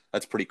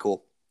 that's pretty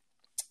cool.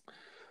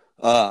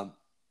 Um,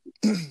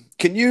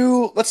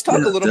 let's talk a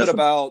yeah, little bit definitely.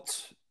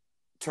 about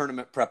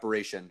tournament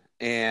preparation,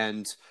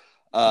 and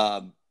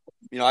um,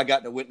 I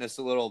got to witness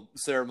a little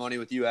ceremony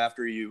with you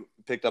after you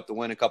picked up the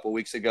win a couple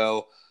weeks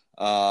ago,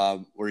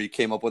 where you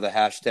came up with a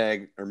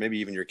hashtag, or maybe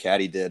even your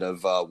caddy did,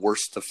 of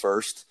worst to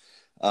first.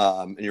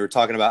 And you were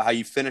talking about how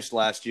you finished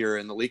last year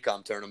in the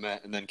LeCom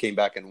tournament and then came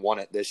back and won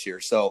it this year.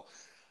 So,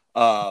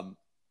 um,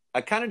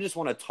 I kind of just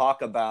want to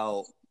talk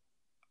about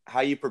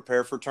how you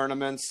prepare for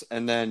tournaments,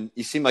 and then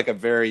you seem like a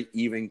very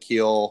even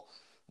keel,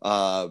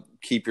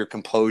 keep your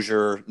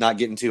composure, not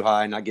getting too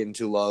high, not getting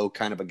too low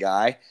kind of a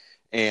guy.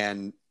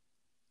 And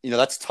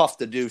that's tough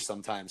to do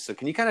sometimes. So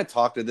can you kind of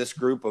talk to this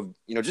group of,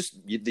 just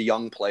the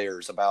young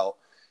players about,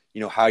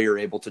 how you're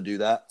able to do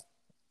that?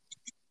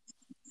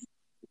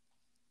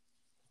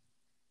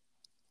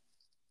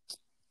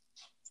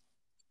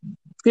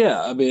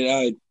 Yeah, I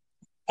mean,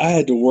 I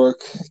had to work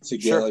to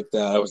get Sure. like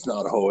that. I was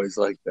not always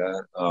like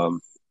that.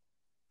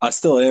 I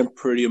still am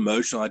pretty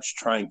emotional. I just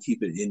try and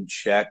keep it in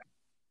check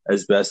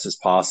as best as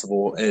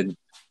possible, and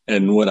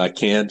when I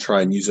can,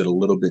 try and use it a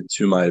little bit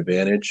to my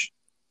advantage.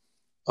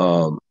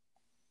 Um,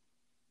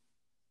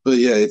 but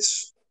yeah,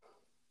 it's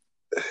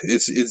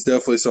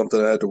definitely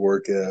something I had to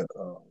work at.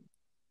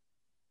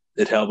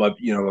 It helped.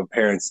 My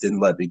parents didn't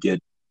let me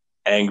get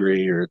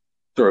angry or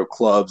throw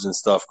clubs and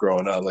stuff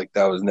growing up. Like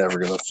that was never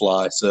gonna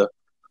fly. So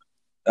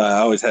I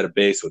always had a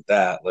base with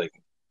that. Like,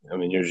 I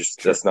mean, you're just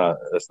Sure. that's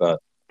not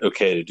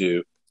okay to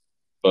do.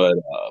 But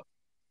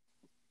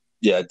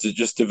yeah,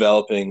 just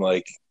developing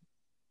like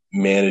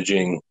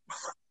managing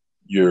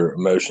your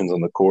emotions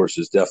on the course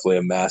is definitely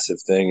a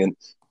massive thing, and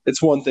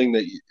it's one thing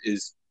that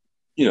is,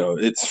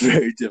 it's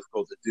very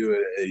difficult to do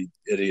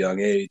at a young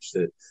age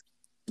that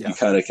you Yeah.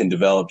 kind of can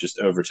develop just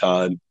over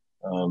time.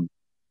 Um,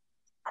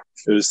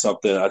 it was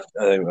something I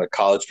think a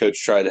college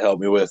coach tried to help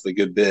me with a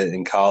good bit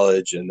in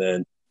college, and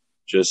then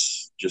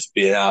just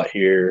being out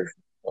here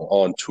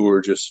on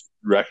tour, just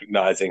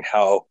recognizing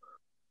how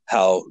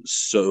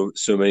so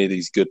many of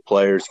these good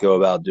players go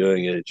about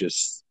doing it.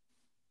 It's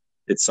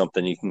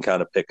something you can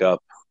kind of pick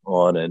up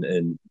on,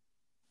 and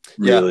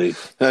Yeah. really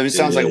I mean, it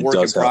sounds like a it work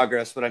in does help.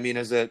 progress, but I mean,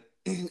 is it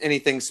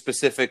anything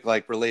specific,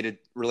 like related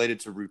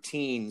to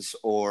routines,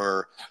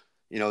 or,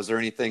 is there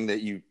anything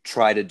that you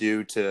try to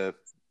do to,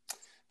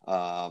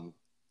 um,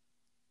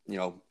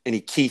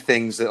 any key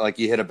things that, like,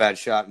 you hit a bad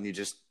shot and you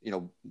just,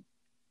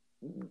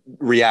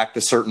 react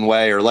a certain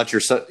way, or let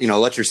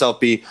yourself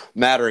be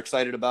mad or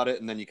excited about it,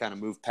 and then you kind of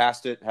move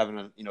past it, having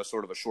a,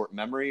 sort of a short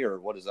memory, or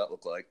what does that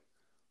look like?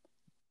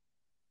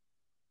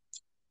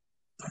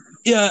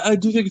 Yeah, I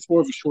do think it's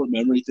more of a short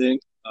memory thing.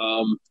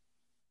 Um,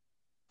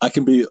 I'll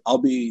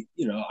be,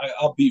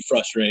 I'll be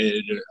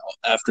frustrated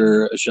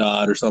after a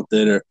shot or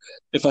something, or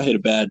if I hit a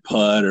bad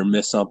putt or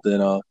miss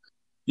something,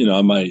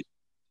 I might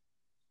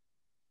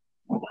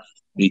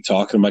be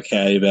talking to my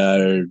caddy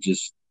about it, or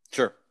just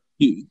Sure.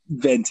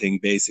 venting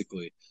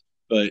basically.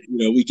 But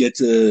we get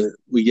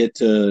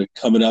to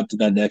coming up to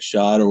that next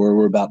shot, or where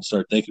we're about to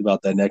start thinking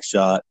about that next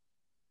shot.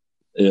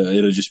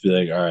 It'll just be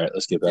like, all right,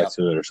 let's get back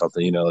Yeah. to it or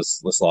something.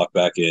 Let's lock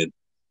back in.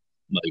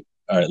 Like,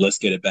 all right, let's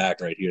get it back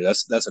right here.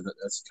 That's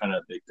kind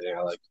of a big thing.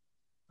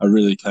 I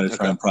really kind of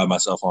try Okay. and pride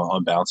myself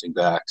on bouncing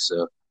back.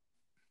 So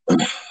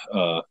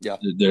Yeah.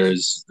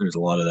 there's a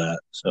lot of that.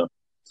 So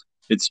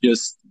it's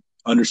just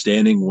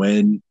understanding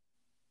when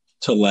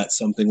to let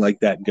something like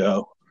that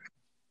go,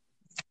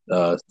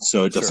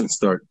 so it Sure. doesn't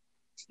start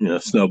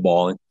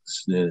snowballing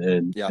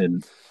and Yeah.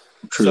 and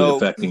truly So,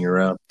 affecting you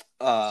around.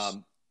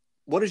 um,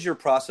 what does your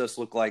process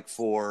look like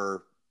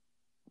for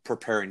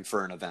preparing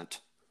for an event?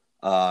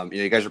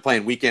 You guys are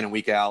playing week in and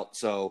week out,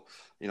 so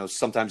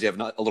sometimes you have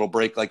a little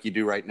break like you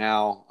do right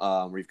now,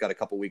 where you've got a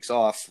couple weeks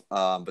off,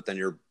 but then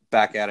you're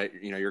back at it.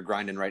 You're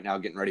grinding right now,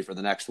 getting ready for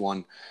the next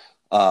one.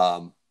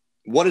 Um,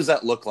 what does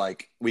that look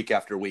like week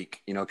after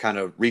week? Kind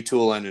of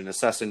retooling and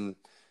assessing,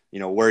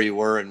 where you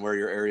were and where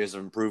your areas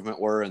of improvement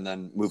were, and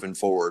then moving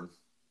forward.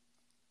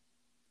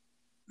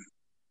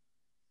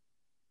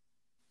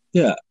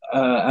 Yeah,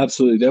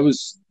 absolutely. That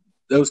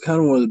was kind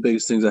of one of the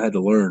biggest things I had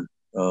to learn,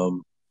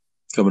 um,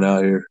 coming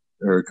out here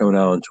or coming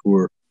out on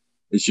tour.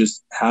 It's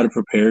just how to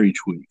prepare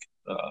each week.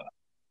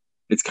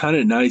 It's kind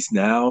of nice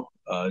now.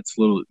 It's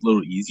a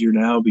little easier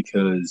now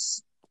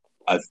because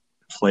I've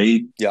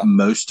played Yeah.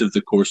 most of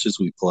the courses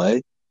we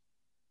play,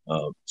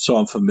 so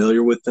I'm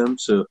familiar with them.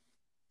 So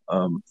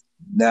um,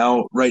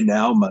 right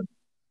now, my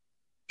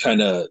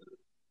kind of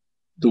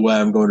the way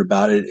I'm going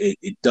about it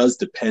does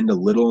depend a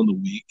little on the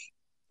week.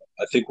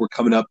 I think we're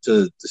coming up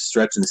to the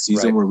stretch in the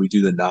season Right. where we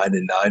do the 9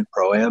 and 9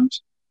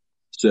 pro-ams.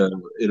 So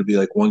it'll be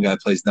like one guy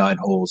plays 9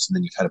 holes, and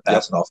then you kind of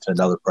pass Yep. it off to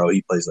another pro.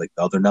 He plays like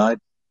the other 9,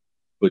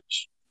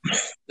 which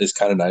is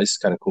kind of nice,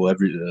 kind of cool.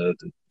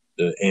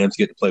 The AMs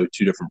get to play with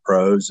two different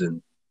pros,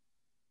 and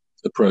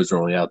the pros are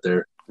only out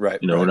there. Right.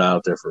 We're Right. not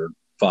out there for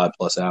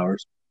 5+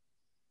 hours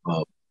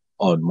uh,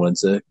 on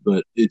Wednesday,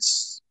 but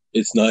it's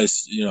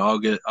nice. I'll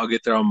get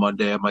there on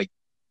Monday. I might,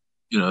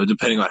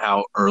 depending on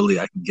how early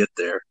I can get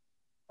there.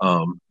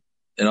 Um,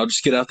 and I'll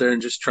just get out there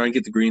and just try and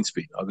get the green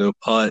speed. I'll go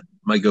putt,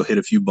 might go hit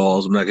a few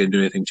balls. I'm not going to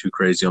do anything too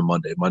crazy on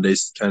Monday.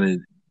 Monday's kind of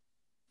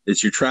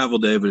it's your travel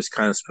day, but it's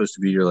kind of supposed to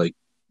be your like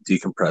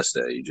decompressed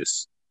day. You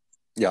just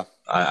Yeah.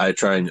 I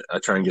try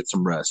and get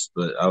some rest,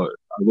 but I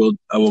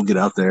will get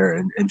out there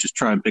and just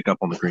try and pick up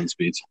on the green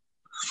speeds,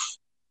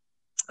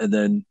 and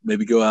then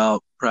maybe go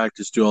out,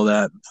 practice, do all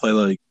that, play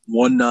like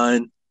 1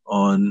 9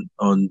 on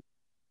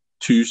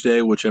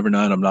Tuesday, whichever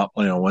night I'm not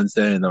playing on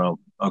Wednesday, and then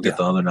I'll get Yeah.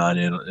 the other 9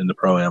 in the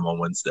pro-am on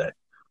Wednesday.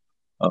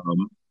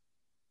 Um,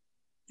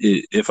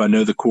 if I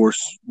know the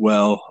course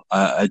well,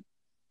 I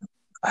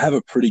have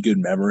a pretty good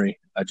memory.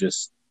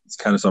 It's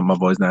kind of something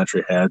I've always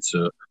naturally had,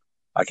 so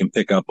I can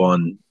pick up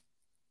on.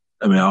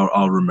 I mean,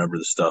 I'll remember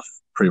the stuff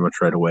pretty much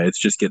right away. It's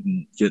just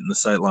getting the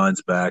sight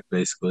lines back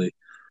basically,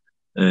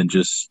 and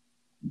just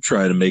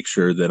try to make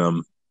sure that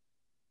I'm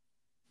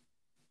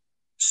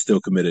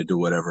still committed to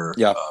whatever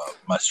Yeah.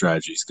 my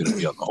strategy is going to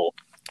be on the hole.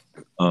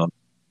 Um,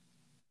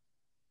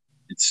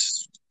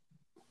 it's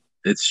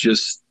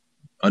just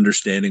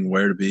understanding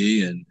where to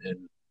be and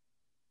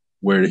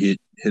where to hit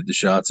the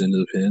shots into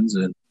the pins,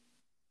 and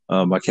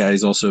my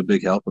caddy's also a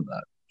big help in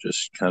that.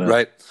 Just kind of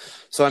Right.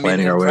 So, I mean,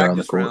 planning in our way around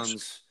the practice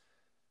course.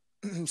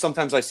 rounds,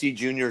 sometimes I see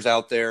juniors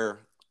out there,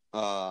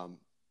 almost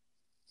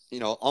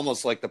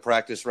like the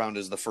practice round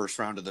is the first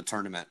round of the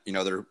tournament.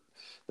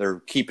 They're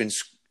keeping,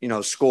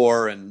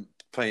 score and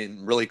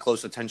paying really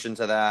close attention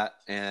to that.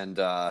 And,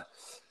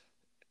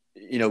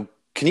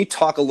 can you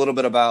talk a little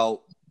bit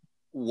about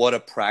what a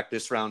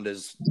practice round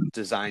is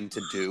designed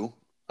to do,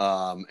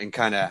 and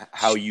kind of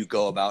how you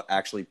go about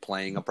actually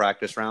playing a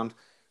practice round?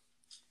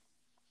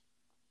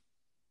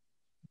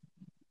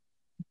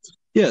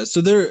 Yeah,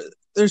 so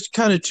there's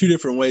kind of two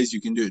different ways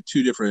you can do it,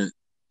 two different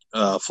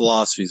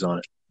philosophies on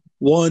it.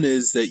 One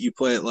is that you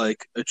play it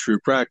like a true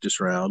practice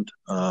round,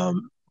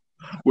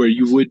 where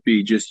you would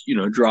be just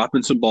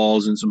dropping some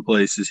balls in some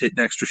places,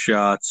 hitting extra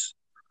shots.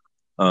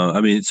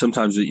 I mean,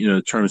 sometimes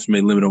tournaments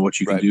may limit on what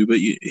you can Right. do, but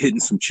you hitting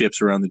some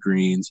chips around the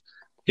greens,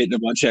 hitting a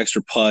bunch of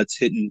extra putts,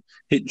 hitting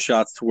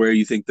shots to where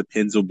you think the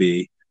pins will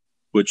be,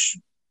 which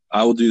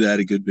I will do that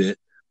a good bit.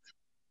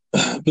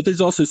 But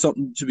there's also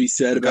something to be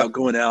said Okay. about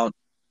going out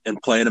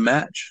and playing a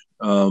match,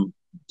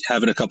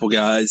 having a couple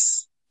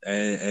guys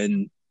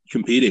and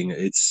competing.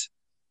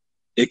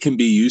 It can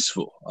be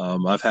useful.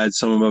 I've had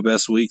some of my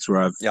best weeks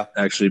where I've Yeah.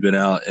 actually been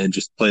out and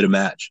just played a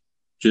match,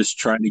 just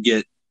trying to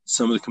get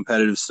some of the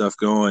competitive stuff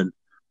going.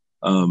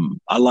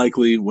 I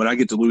likely, when I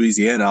get to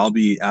Louisiana, I'll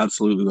be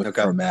absolutely looking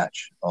Okay. for a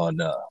match on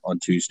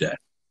Tuesday,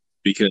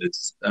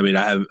 because I mean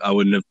I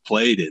wouldn't have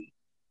played in.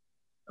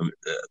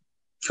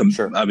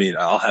 Sure. I mean,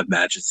 I'll have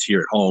matches here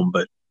at home,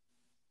 but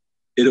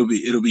it'll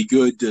be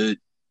good to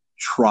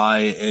try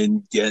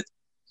and get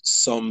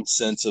some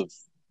sense of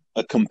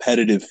a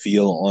competitive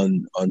feel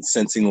on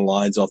sensing the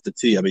lines off the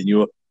tee. I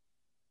mean,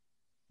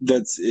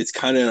 it's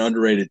kind of an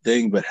underrated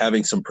thing, but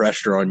having some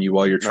pressure on you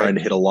while you're trying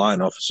to hit a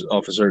line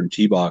off a certain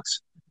tee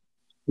box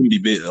can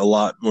be a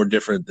lot more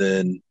different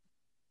than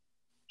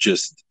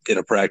just in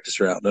a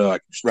practice round. No, I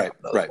can just drop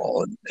another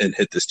ball and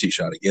hit this tee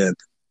shot again.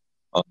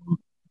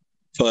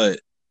 But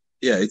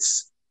yeah,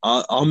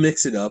 I'll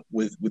mix it up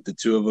with the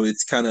two of them.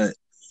 It's kind of,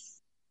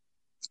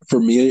 for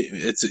me,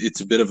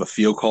 it's a bit of a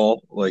feel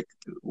call. Like,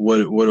 what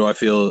do I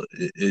feel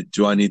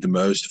do I need the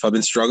most? If I've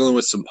been struggling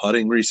with some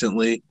putting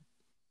recently,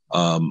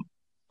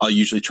 I'll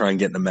usually try and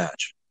get in a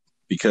match,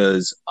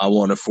 because I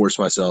want to force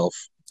myself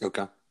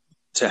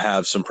to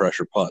have some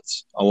pressure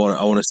putts. I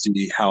want to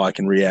see how I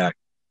can react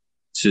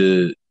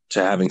to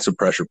having some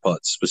pressure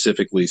putts,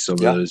 specifically some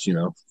of those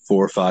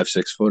 4, 5,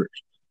 6 footers.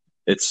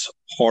 It's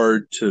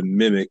hard to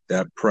mimic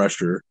that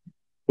pressure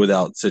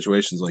without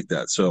situations like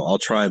that. So I'll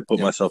try and put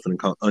myself in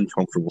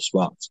uncomfortable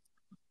spots,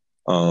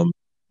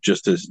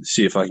 just to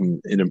see if I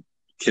can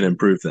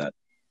improve that.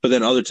 But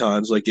then other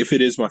times, like if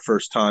it is my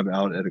first time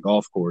out at a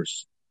golf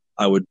course,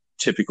 I would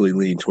typically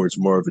lean towards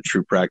more of a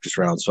true practice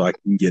round, so I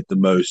can get the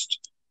most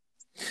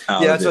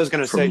out of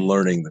it from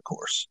learning the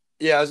course.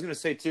 Yeah, I was going to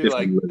say too,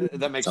 like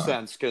that makes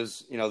sense,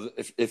 because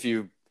if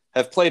you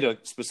have played a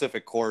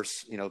specific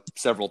course,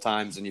 several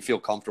times and you feel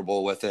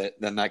comfortable with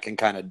it, then that can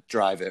kind of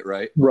drive it,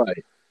 right?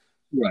 Right.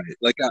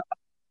 Like,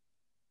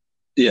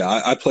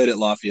 I played at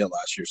Lafayette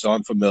last year, so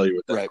I'm familiar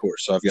with that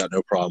course. So I've got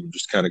no problem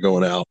just kind of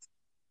going out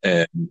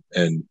and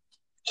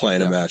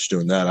playing a match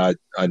doing that.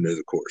 I know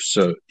the course.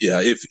 So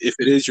yeah, if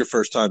it is your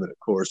first time at a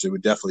course, it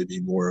would definitely be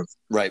more of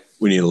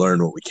we need to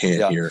learn what we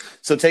can here.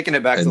 So taking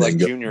it back to like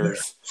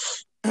juniors,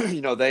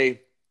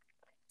 they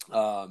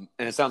and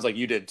it sounds like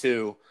you did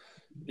too,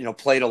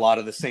 played a lot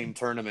of the same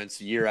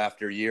tournaments year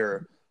after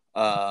year.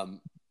 How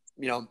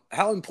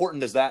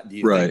important is that, do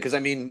you think? Because I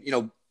mean,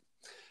 I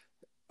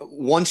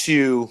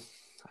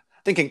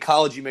think in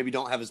college you maybe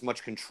don't have as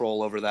much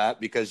control over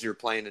that, because you're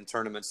playing in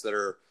tournaments that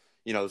are,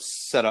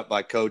 set up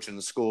by coach in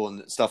the school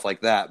and stuff like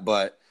that.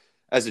 But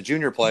as a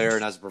junior player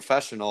and as a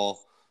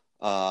professional,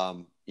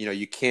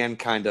 you can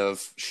kind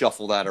of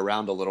shuffle that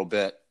around a little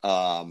bit,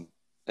 and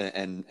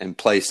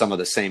play some of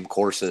the same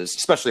courses,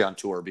 especially on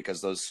tour,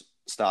 because those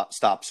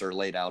stops are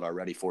laid out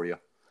already for you.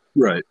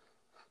 Right.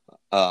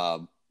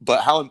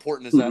 But how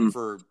important is that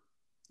for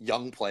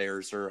young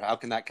players, or how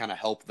can that kind of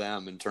help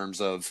them in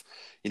terms of,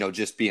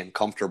 just being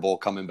comfortable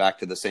coming back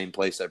to the same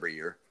place every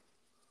year?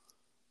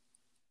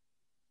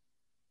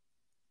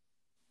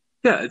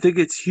 Yeah, I think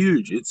it's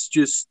huge. It's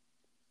just,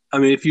 I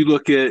mean, if you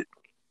look at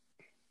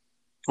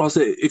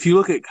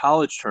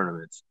college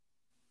tournaments,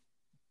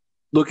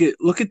 look at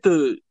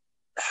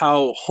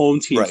how home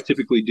teams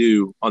typically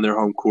do on their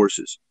home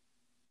courses.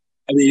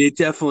 I mean, it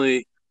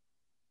definitely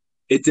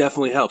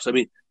helps. I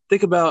mean,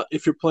 think about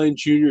if you're playing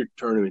junior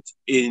tournaments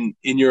in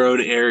your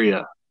own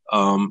area,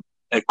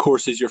 at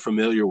courses you're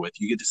familiar with.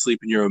 You get to sleep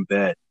in your own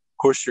bed,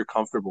 course you're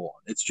comfortable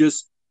on.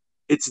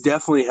 It's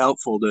definitely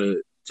helpful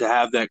to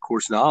have that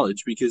course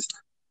knowledge because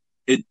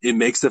it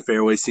makes the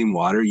fairway seem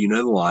wider. You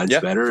know the lines Yeah,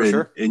 better, for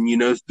sure. and you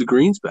know the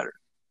greens better.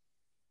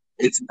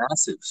 It's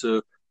massive,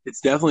 so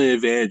it's definitely an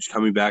advantage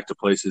coming back to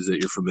places that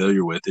you're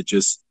familiar with. It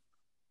just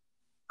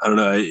I don't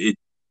know.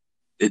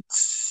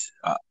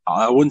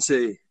 I wouldn't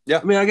say. Yeah,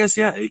 I mean, I guess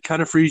yeah. It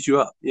kind of frees you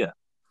up. Yeah.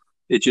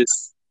 It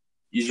just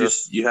sure.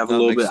 you have a No, it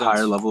little makes bit higher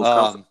sense. level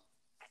of comfort.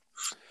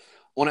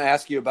 Want to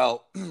ask you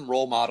about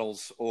role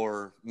models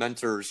or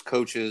mentors,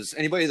 coaches,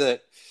 anybody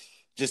that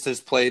just has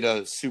played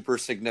a super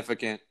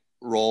significant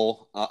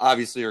role.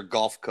 Obviously, your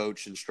golf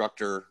coach,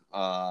 instructor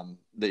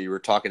that you were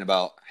talking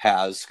about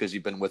has, because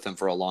you've been with him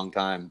for a long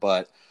time.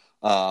 But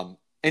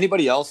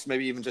anybody else,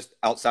 maybe even just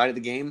outside of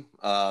the game,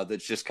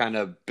 that's just kind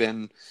of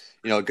been,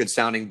 a good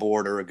sounding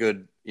board or a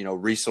good,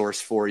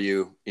 resource for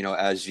you,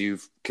 as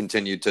you've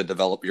continued to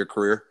develop your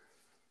career.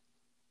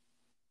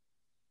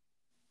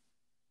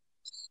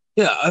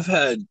 Yeah, I've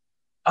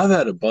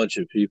had a bunch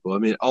of people. I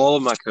mean, all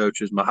of my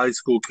coaches, my high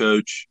school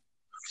coach,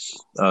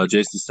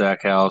 Jason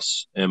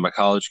Stackhouse, and my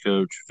college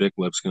coach, Vic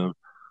Lipscomb,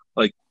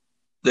 like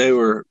they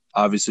were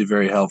obviously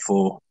very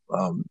helpful.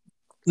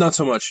 Not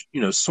so much,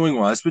 swing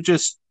wise, but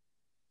just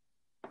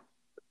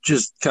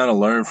kind of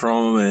learn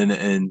from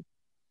them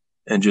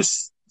and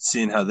just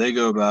seeing how they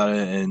go about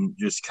it and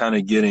just kind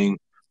of getting.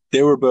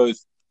 They were both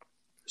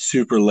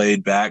super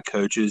laid back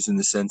coaches in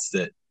the sense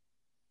that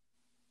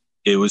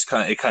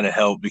it kind of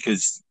helped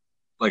because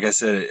like I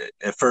said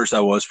at first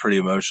I was pretty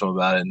emotional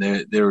about it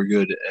and they were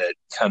good at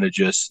kind of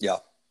just Yeah.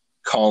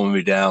 calming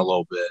me down a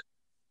little bit.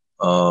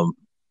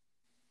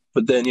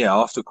 But then yeah,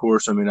 off the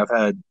course, I mean I've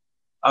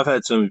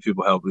had so many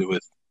people help me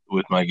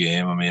with my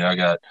game. I mean I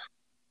got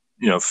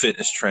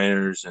fitness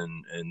trainers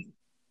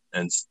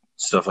and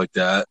stuff like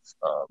that.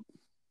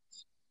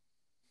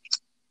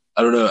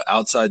 I don't know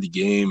outside the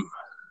game.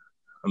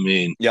 I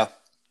mean Yeah.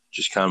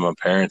 just kind of my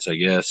parents I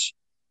guess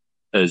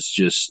as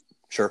just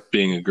Sure.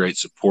 being a great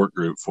support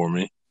group for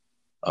me.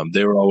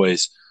 They were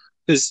always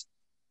because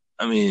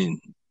I mean,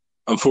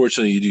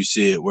 unfortunately, you do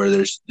see it where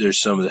there's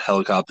some of the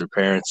helicopter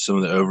parents, some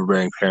of the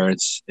overbearing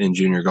parents in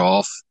junior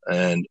golf,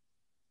 and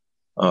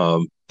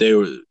they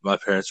were my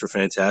parents were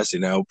fantastic.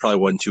 Now, it probably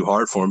wasn't too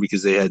hard for them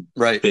because they had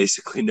Right.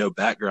 basically no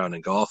background in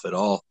golf at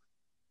all.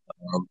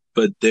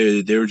 But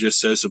they were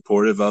just so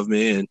supportive of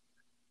me, and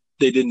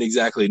they didn't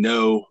exactly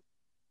know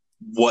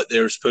what they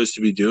were supposed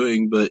to be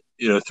doing, but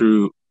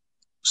through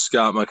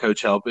Scott, my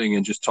coach, helping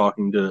and just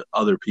talking to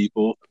other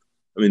people.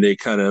 I mean, they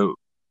kind of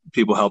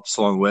people helped us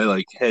along the way,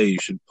 like, hey, you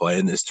should play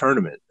in this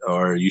tournament,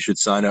 or you should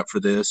sign up for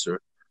this, or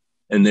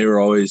and they were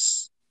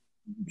always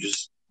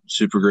just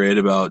super great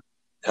about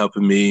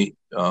helping me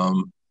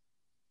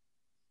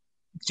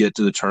get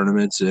to the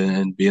tournaments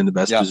and be in the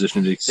best Yeah.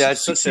 position to Yeah.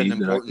 It's such an succeed that I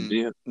could important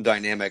be in.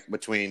 dynamic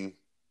between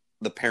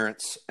the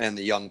parents and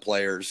the young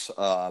players.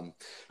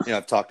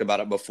 I've talked about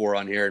it before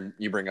on here, and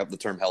you bring up the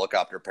term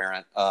helicopter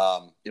parent.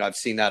 I've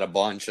seen that a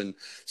bunch, and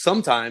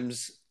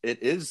sometimes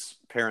it is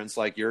parents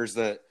like yours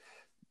that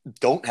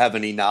don't have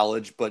any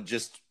knowledge, but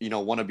just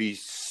want to be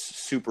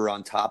super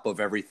on top of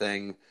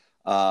everything,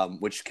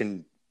 which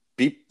can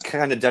be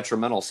kind of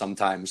detrimental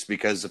sometimes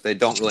because if they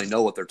don't really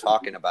know what they're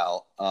talking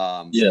about,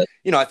 Yeah,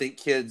 I think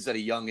kids at a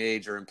young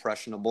age are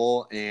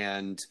impressionable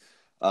and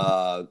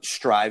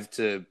strive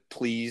to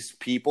please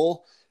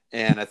people.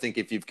 And I think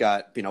if you've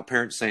got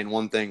parents saying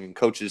one thing and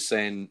coaches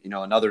saying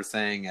another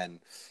thing, and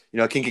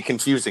it can get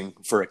confusing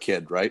for a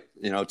kid, right?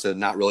 To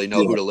not really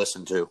know who yeah, to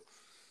listen to.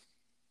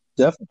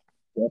 definitely.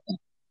 Definitely.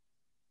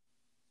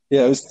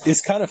 Yeah,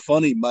 it's kind of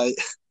funny.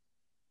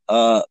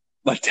 Uh,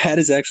 my dad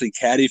has actually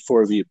caddied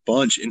for me a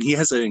bunch, and he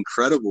has an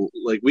incredible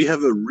like we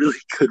have a really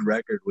good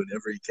record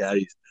whenever he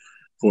caddies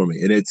for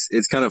me, and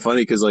it's kind of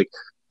funny because like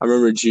I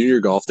remember in junior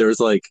golf there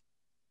was like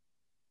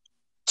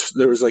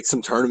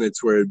some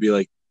tournaments where it'd be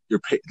like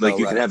like Oh,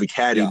 you can right. have a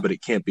caddy, Yeah. but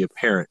it can't be a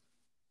parent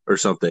or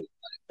something.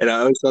 And I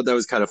always thought that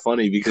was kind of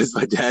funny because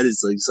my dad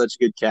is like such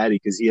a good caddy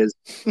because he has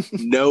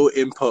no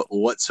input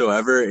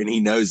whatsoever and he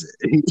knows it.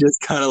 And he just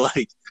kind of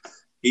like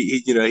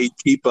he'd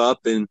keep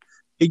up and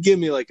he'd give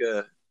me like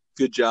a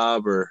good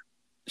job or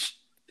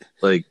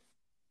like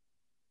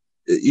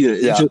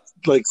Yeah. just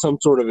like some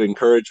sort of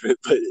encouragement,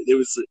 but it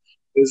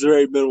was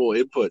very minimal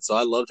input. So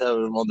I loved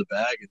having him on the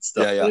bag and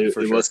stuff. Yeah. But Yeah.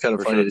 For it was sure. kind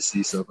of For funny sure. to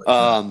see stuff like that.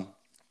 Um,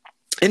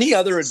 any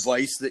other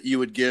advice that you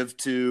would give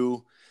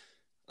to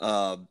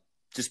uh,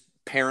 just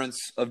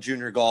parents of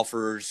junior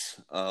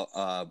golfers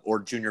or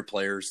junior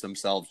players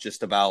themselves,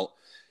 just about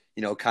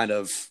kind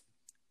of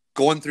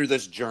going through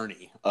this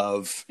journey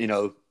of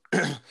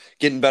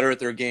getting better at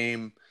their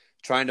game,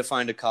 trying to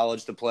find a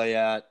college to play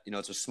at.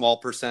 It's a small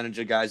percentage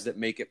of guys that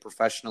make it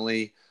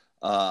professionally.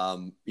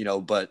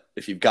 But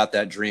if you've got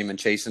that dream and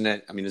chasing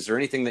it, I mean, is there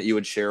anything that you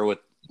would share with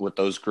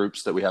those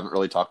groups that we haven't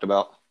really talked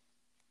about?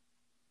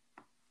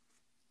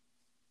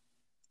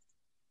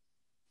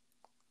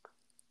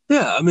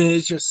 Yeah, I mean,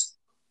 it's just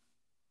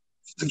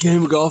the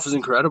game of golf is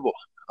incredible.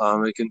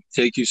 It can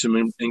take you some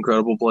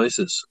incredible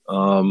places.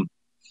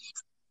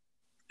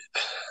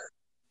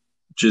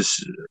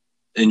 Just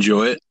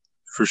enjoy it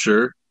for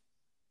sure.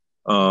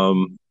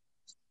 Um,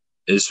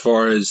 as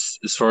far as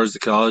the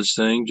college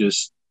thing,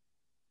 just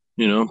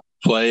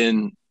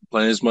playing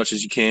as much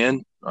as you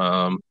can.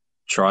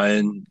 Try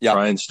and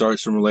Yeah.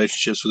 start some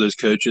relationships with those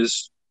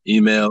coaches,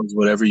 emails,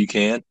 whatever you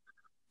can.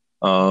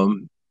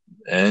 Um,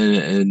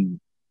 and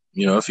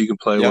if you can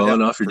play Yeah. well Yeah.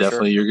 enough, For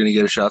sure. you're going to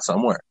get a shot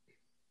somewhere.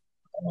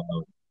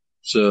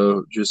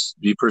 So just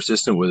be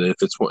persistent with it.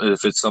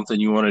 If it's something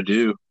you want to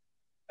do,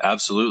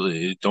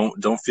 absolutely.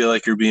 Don't feel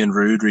like you're being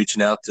rude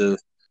reaching out to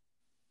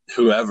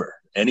whoever,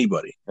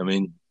 anybody. I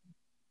mean,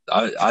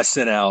 I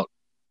sent out,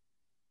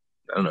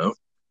 I don't know,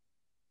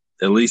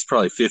 at least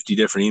probably 50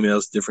 different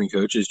emails to different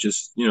coaches.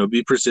 Just,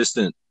 be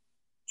persistent.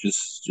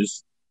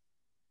 Just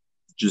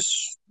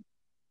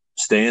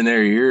stay in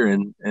their ear,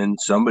 and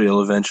somebody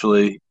will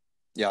eventually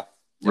Yeah.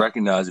 Yeah.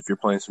 recognize if you're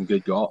playing some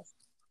good golf.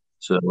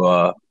 So,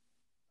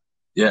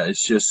 yeah,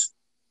 it's just,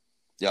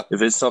 Yeah.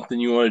 if it's something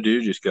you want to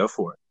do, just go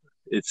for it.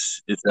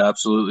 It's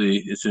absolutely,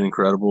 it's an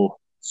incredible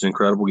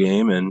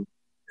game, and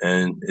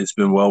it's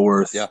been well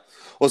worth Yeah.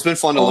 Well, it's been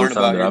fun to all the learn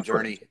time about that your I've put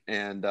journey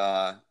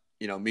into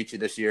it. and, meet you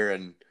this year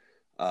and,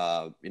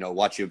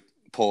 watch you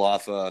pull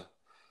off a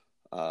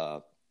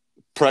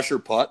pressure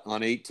putt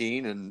on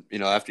 18. And,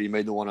 after you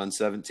made the one on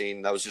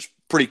 17, that was just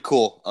pretty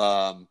cool.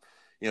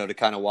 To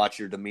kind of watch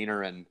your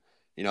demeanor and,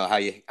 how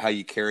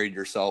you carried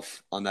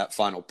yourself on that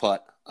final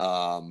putt.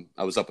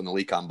 I was up in the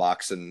Lecom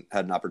box and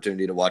had an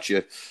opportunity to watch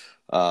you,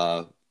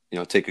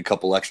 take a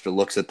couple extra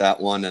looks at that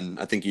one. And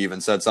I think you even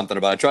said something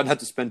about it. I tried not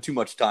to spend too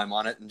much time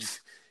on it and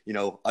just,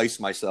 ice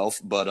myself,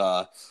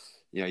 but,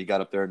 you got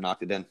up there and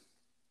knocked it in.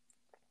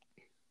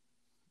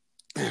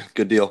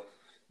 Good deal.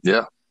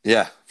 Yeah,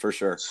 Yeah, for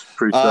sure. it's a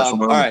pretty special All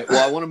moment. right.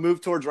 Well, I want to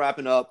move towards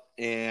wrapping up.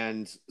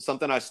 And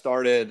something I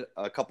started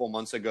a couple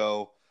months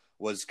ago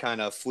was kind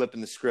of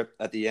flipping the script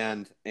at the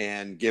end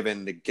and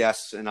giving the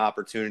guests an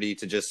opportunity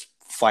to just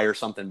fire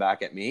something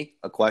back at me,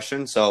 a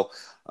question. So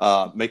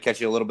may catch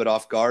you a little bit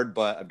off guard,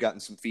 but I've gotten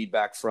some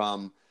feedback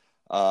from,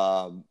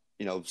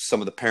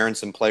 some of the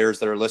parents and players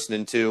that are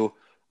listening to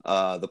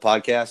the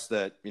podcast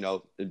that,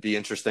 it'd be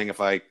interesting if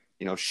I,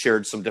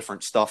 shared some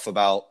different stuff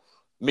about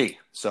me.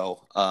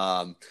 So,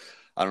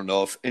 I don't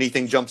know if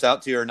anything jumps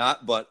out to you or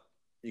not, but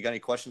you got any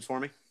questions for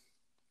me?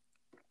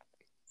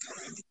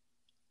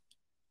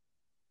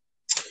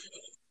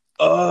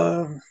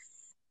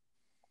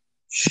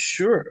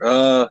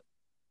 Sure.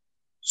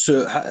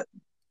 So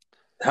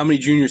how many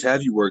juniors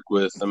have you worked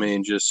with? I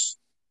mean, just,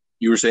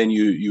 you were saying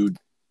you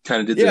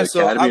kind of did the Yeah,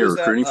 so I academy, or was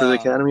at recruiting for the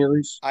academy at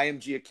least?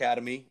 IMG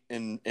Academy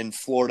in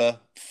Florida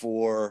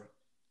for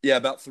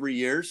about 3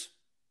 years.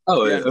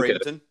 Oh, Yeah, in okay.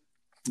 Bradenton,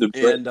 The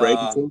and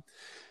Bradenton?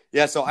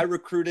 yeah, so I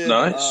recruited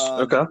Nice.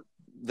 Okay.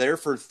 there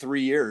for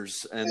 3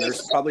 years, and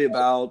there's probably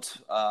about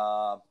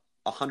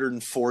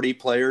 140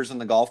 players in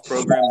the golf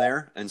program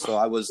there, and so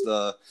I was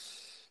the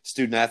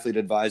student athlete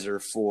advisor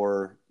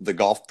for the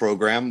golf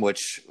program,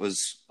 which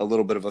was a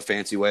little bit of a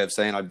fancy way of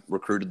saying I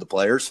recruited the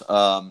players.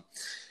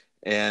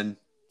 And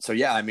so,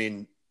 yeah, I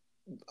mean,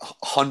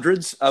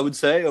 hundreds, I would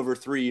say, over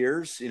 3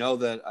 years,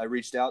 that I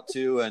reached out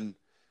to. And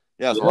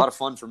yeah, it was a Yeah, lot of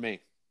fun for me.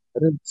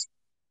 that is.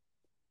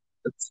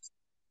 That's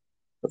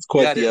that's Yeah,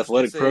 quite it the is.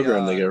 athletic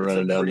program they got It's a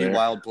running down pretty there.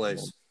 wild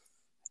place.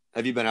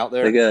 Have you been out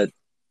They there? got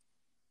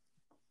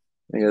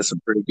they got some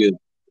pretty good.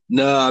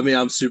 No, I mean,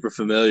 I'm super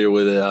familiar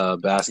with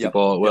Yep.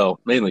 basketball. Yep. Well,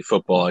 mainly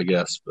football, I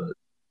guess, but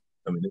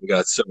I mean, they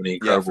got so many Yeah,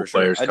 incredible for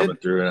sure. players coming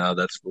through and out of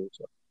that school.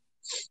 So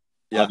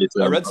Yeah.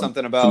 obviously, I I'm, read I'm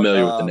something about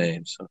familiar with the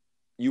names. So.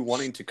 you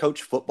wanting to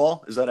coach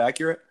football. Is that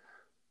accurate?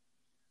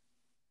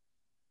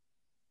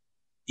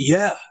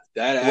 Yeah,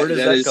 Where does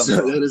that that is come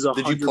from? that is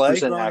Did you play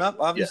 100% growing up, accurate.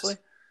 obviously?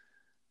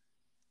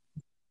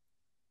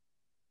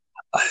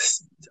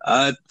 Yes,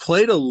 I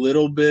played a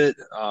little bit.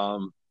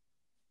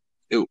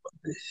 It,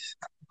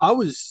 I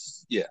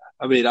was, yeah.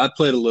 I mean, I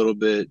played a little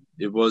bit.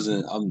 It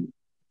wasn't.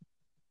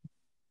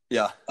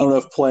 Yeah. I don't know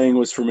if playing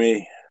was for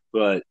me,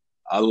 but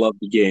I love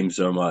the game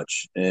so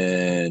much,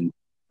 and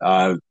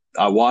I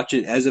watch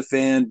it as a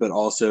fan, but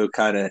also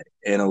kind of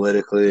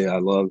analytically. Yeah. I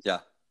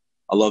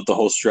love the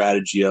whole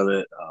strategy of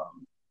it,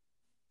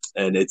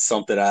 and it's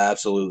something I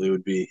absolutely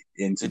would be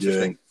into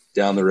Interesting. doing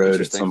down the road at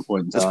Interesting. some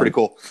point in That's pretty time.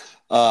 cool.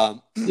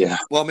 Yeah,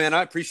 Well, man,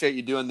 I appreciate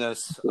you doing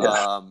this.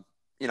 yeah,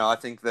 I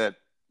think that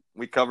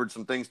we covered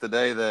some things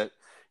today that,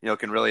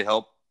 can really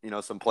help,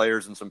 some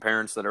players and some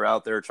parents that are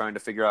out there trying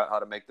to figure out how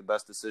to make the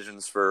best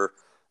decisions for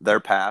their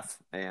path.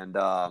 And,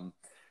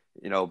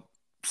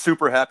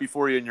 super happy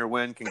for you in your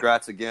win.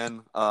 Congrats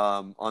again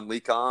on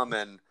Lecom.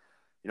 And,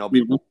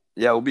 Mhm.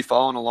 yeah, we'll be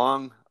following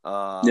along.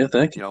 Yeah.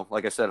 Thank you.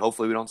 Like I said,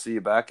 hopefully we don't see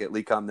you back at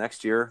Lecom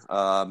next year.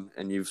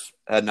 And you've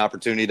had an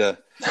opportunity to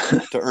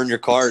earn your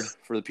card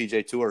for the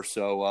PJ Tour.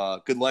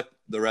 So good luck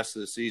the rest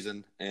of the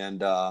season. And,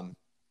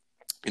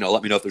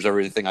 let me know if there's ever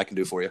anything I can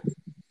do for you.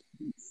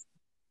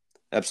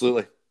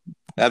 Absolutely. Oh,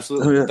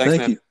 Absolutely. yeah, Thanks,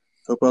 thank man. you.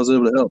 Hope I was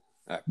able to help.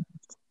 All right.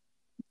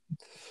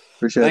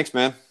 Appreciate it. Thanks,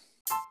 man.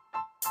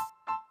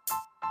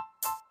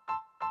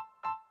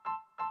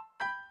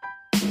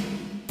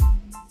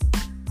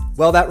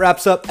 Well, that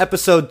wraps up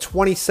episode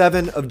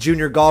 27 of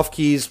Junior Golf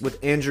Keys with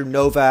Andrew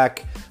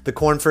Novak, the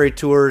Korn Ferry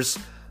Tour's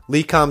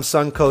Lecom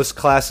Suncoast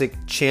Classic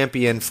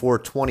champion for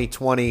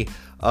 2020.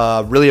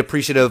 Really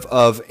appreciative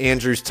of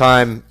Andrew's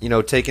time,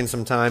 taking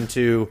some time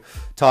to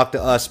talk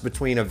to us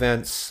between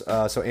events.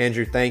 So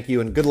Andrew, thank you,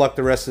 and good luck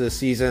the rest of the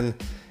season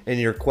in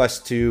your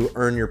quest to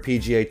earn your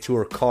PGA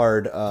Tour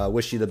card.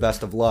 Wish you the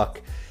best of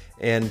luck.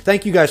 And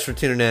thank you guys for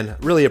tuning in.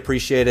 Really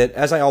appreciate it.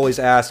 As I always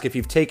ask, if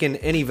you've taken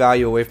any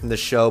value away from this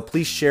show,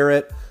 please share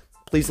it.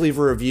 Please leave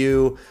a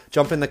review.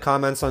 Jump in the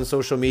comments on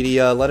social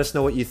media. Let us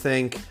know what you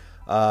think.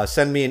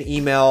 Send me an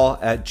email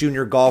at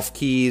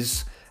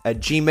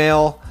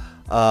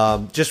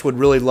juniorgolfkeys@gmail.com. Just would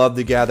really love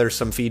to gather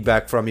some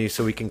feedback from you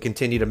so we can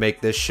continue to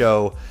make this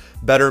show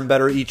better and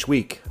better each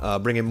week,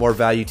 bringing more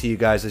value to you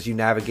guys as you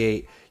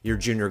navigate your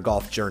junior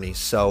golf journeys.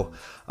 So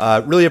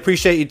really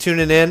appreciate you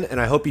tuning in, and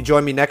I hope you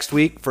join me next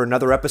week for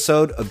another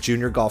episode of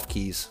Junior Golf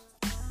Keys.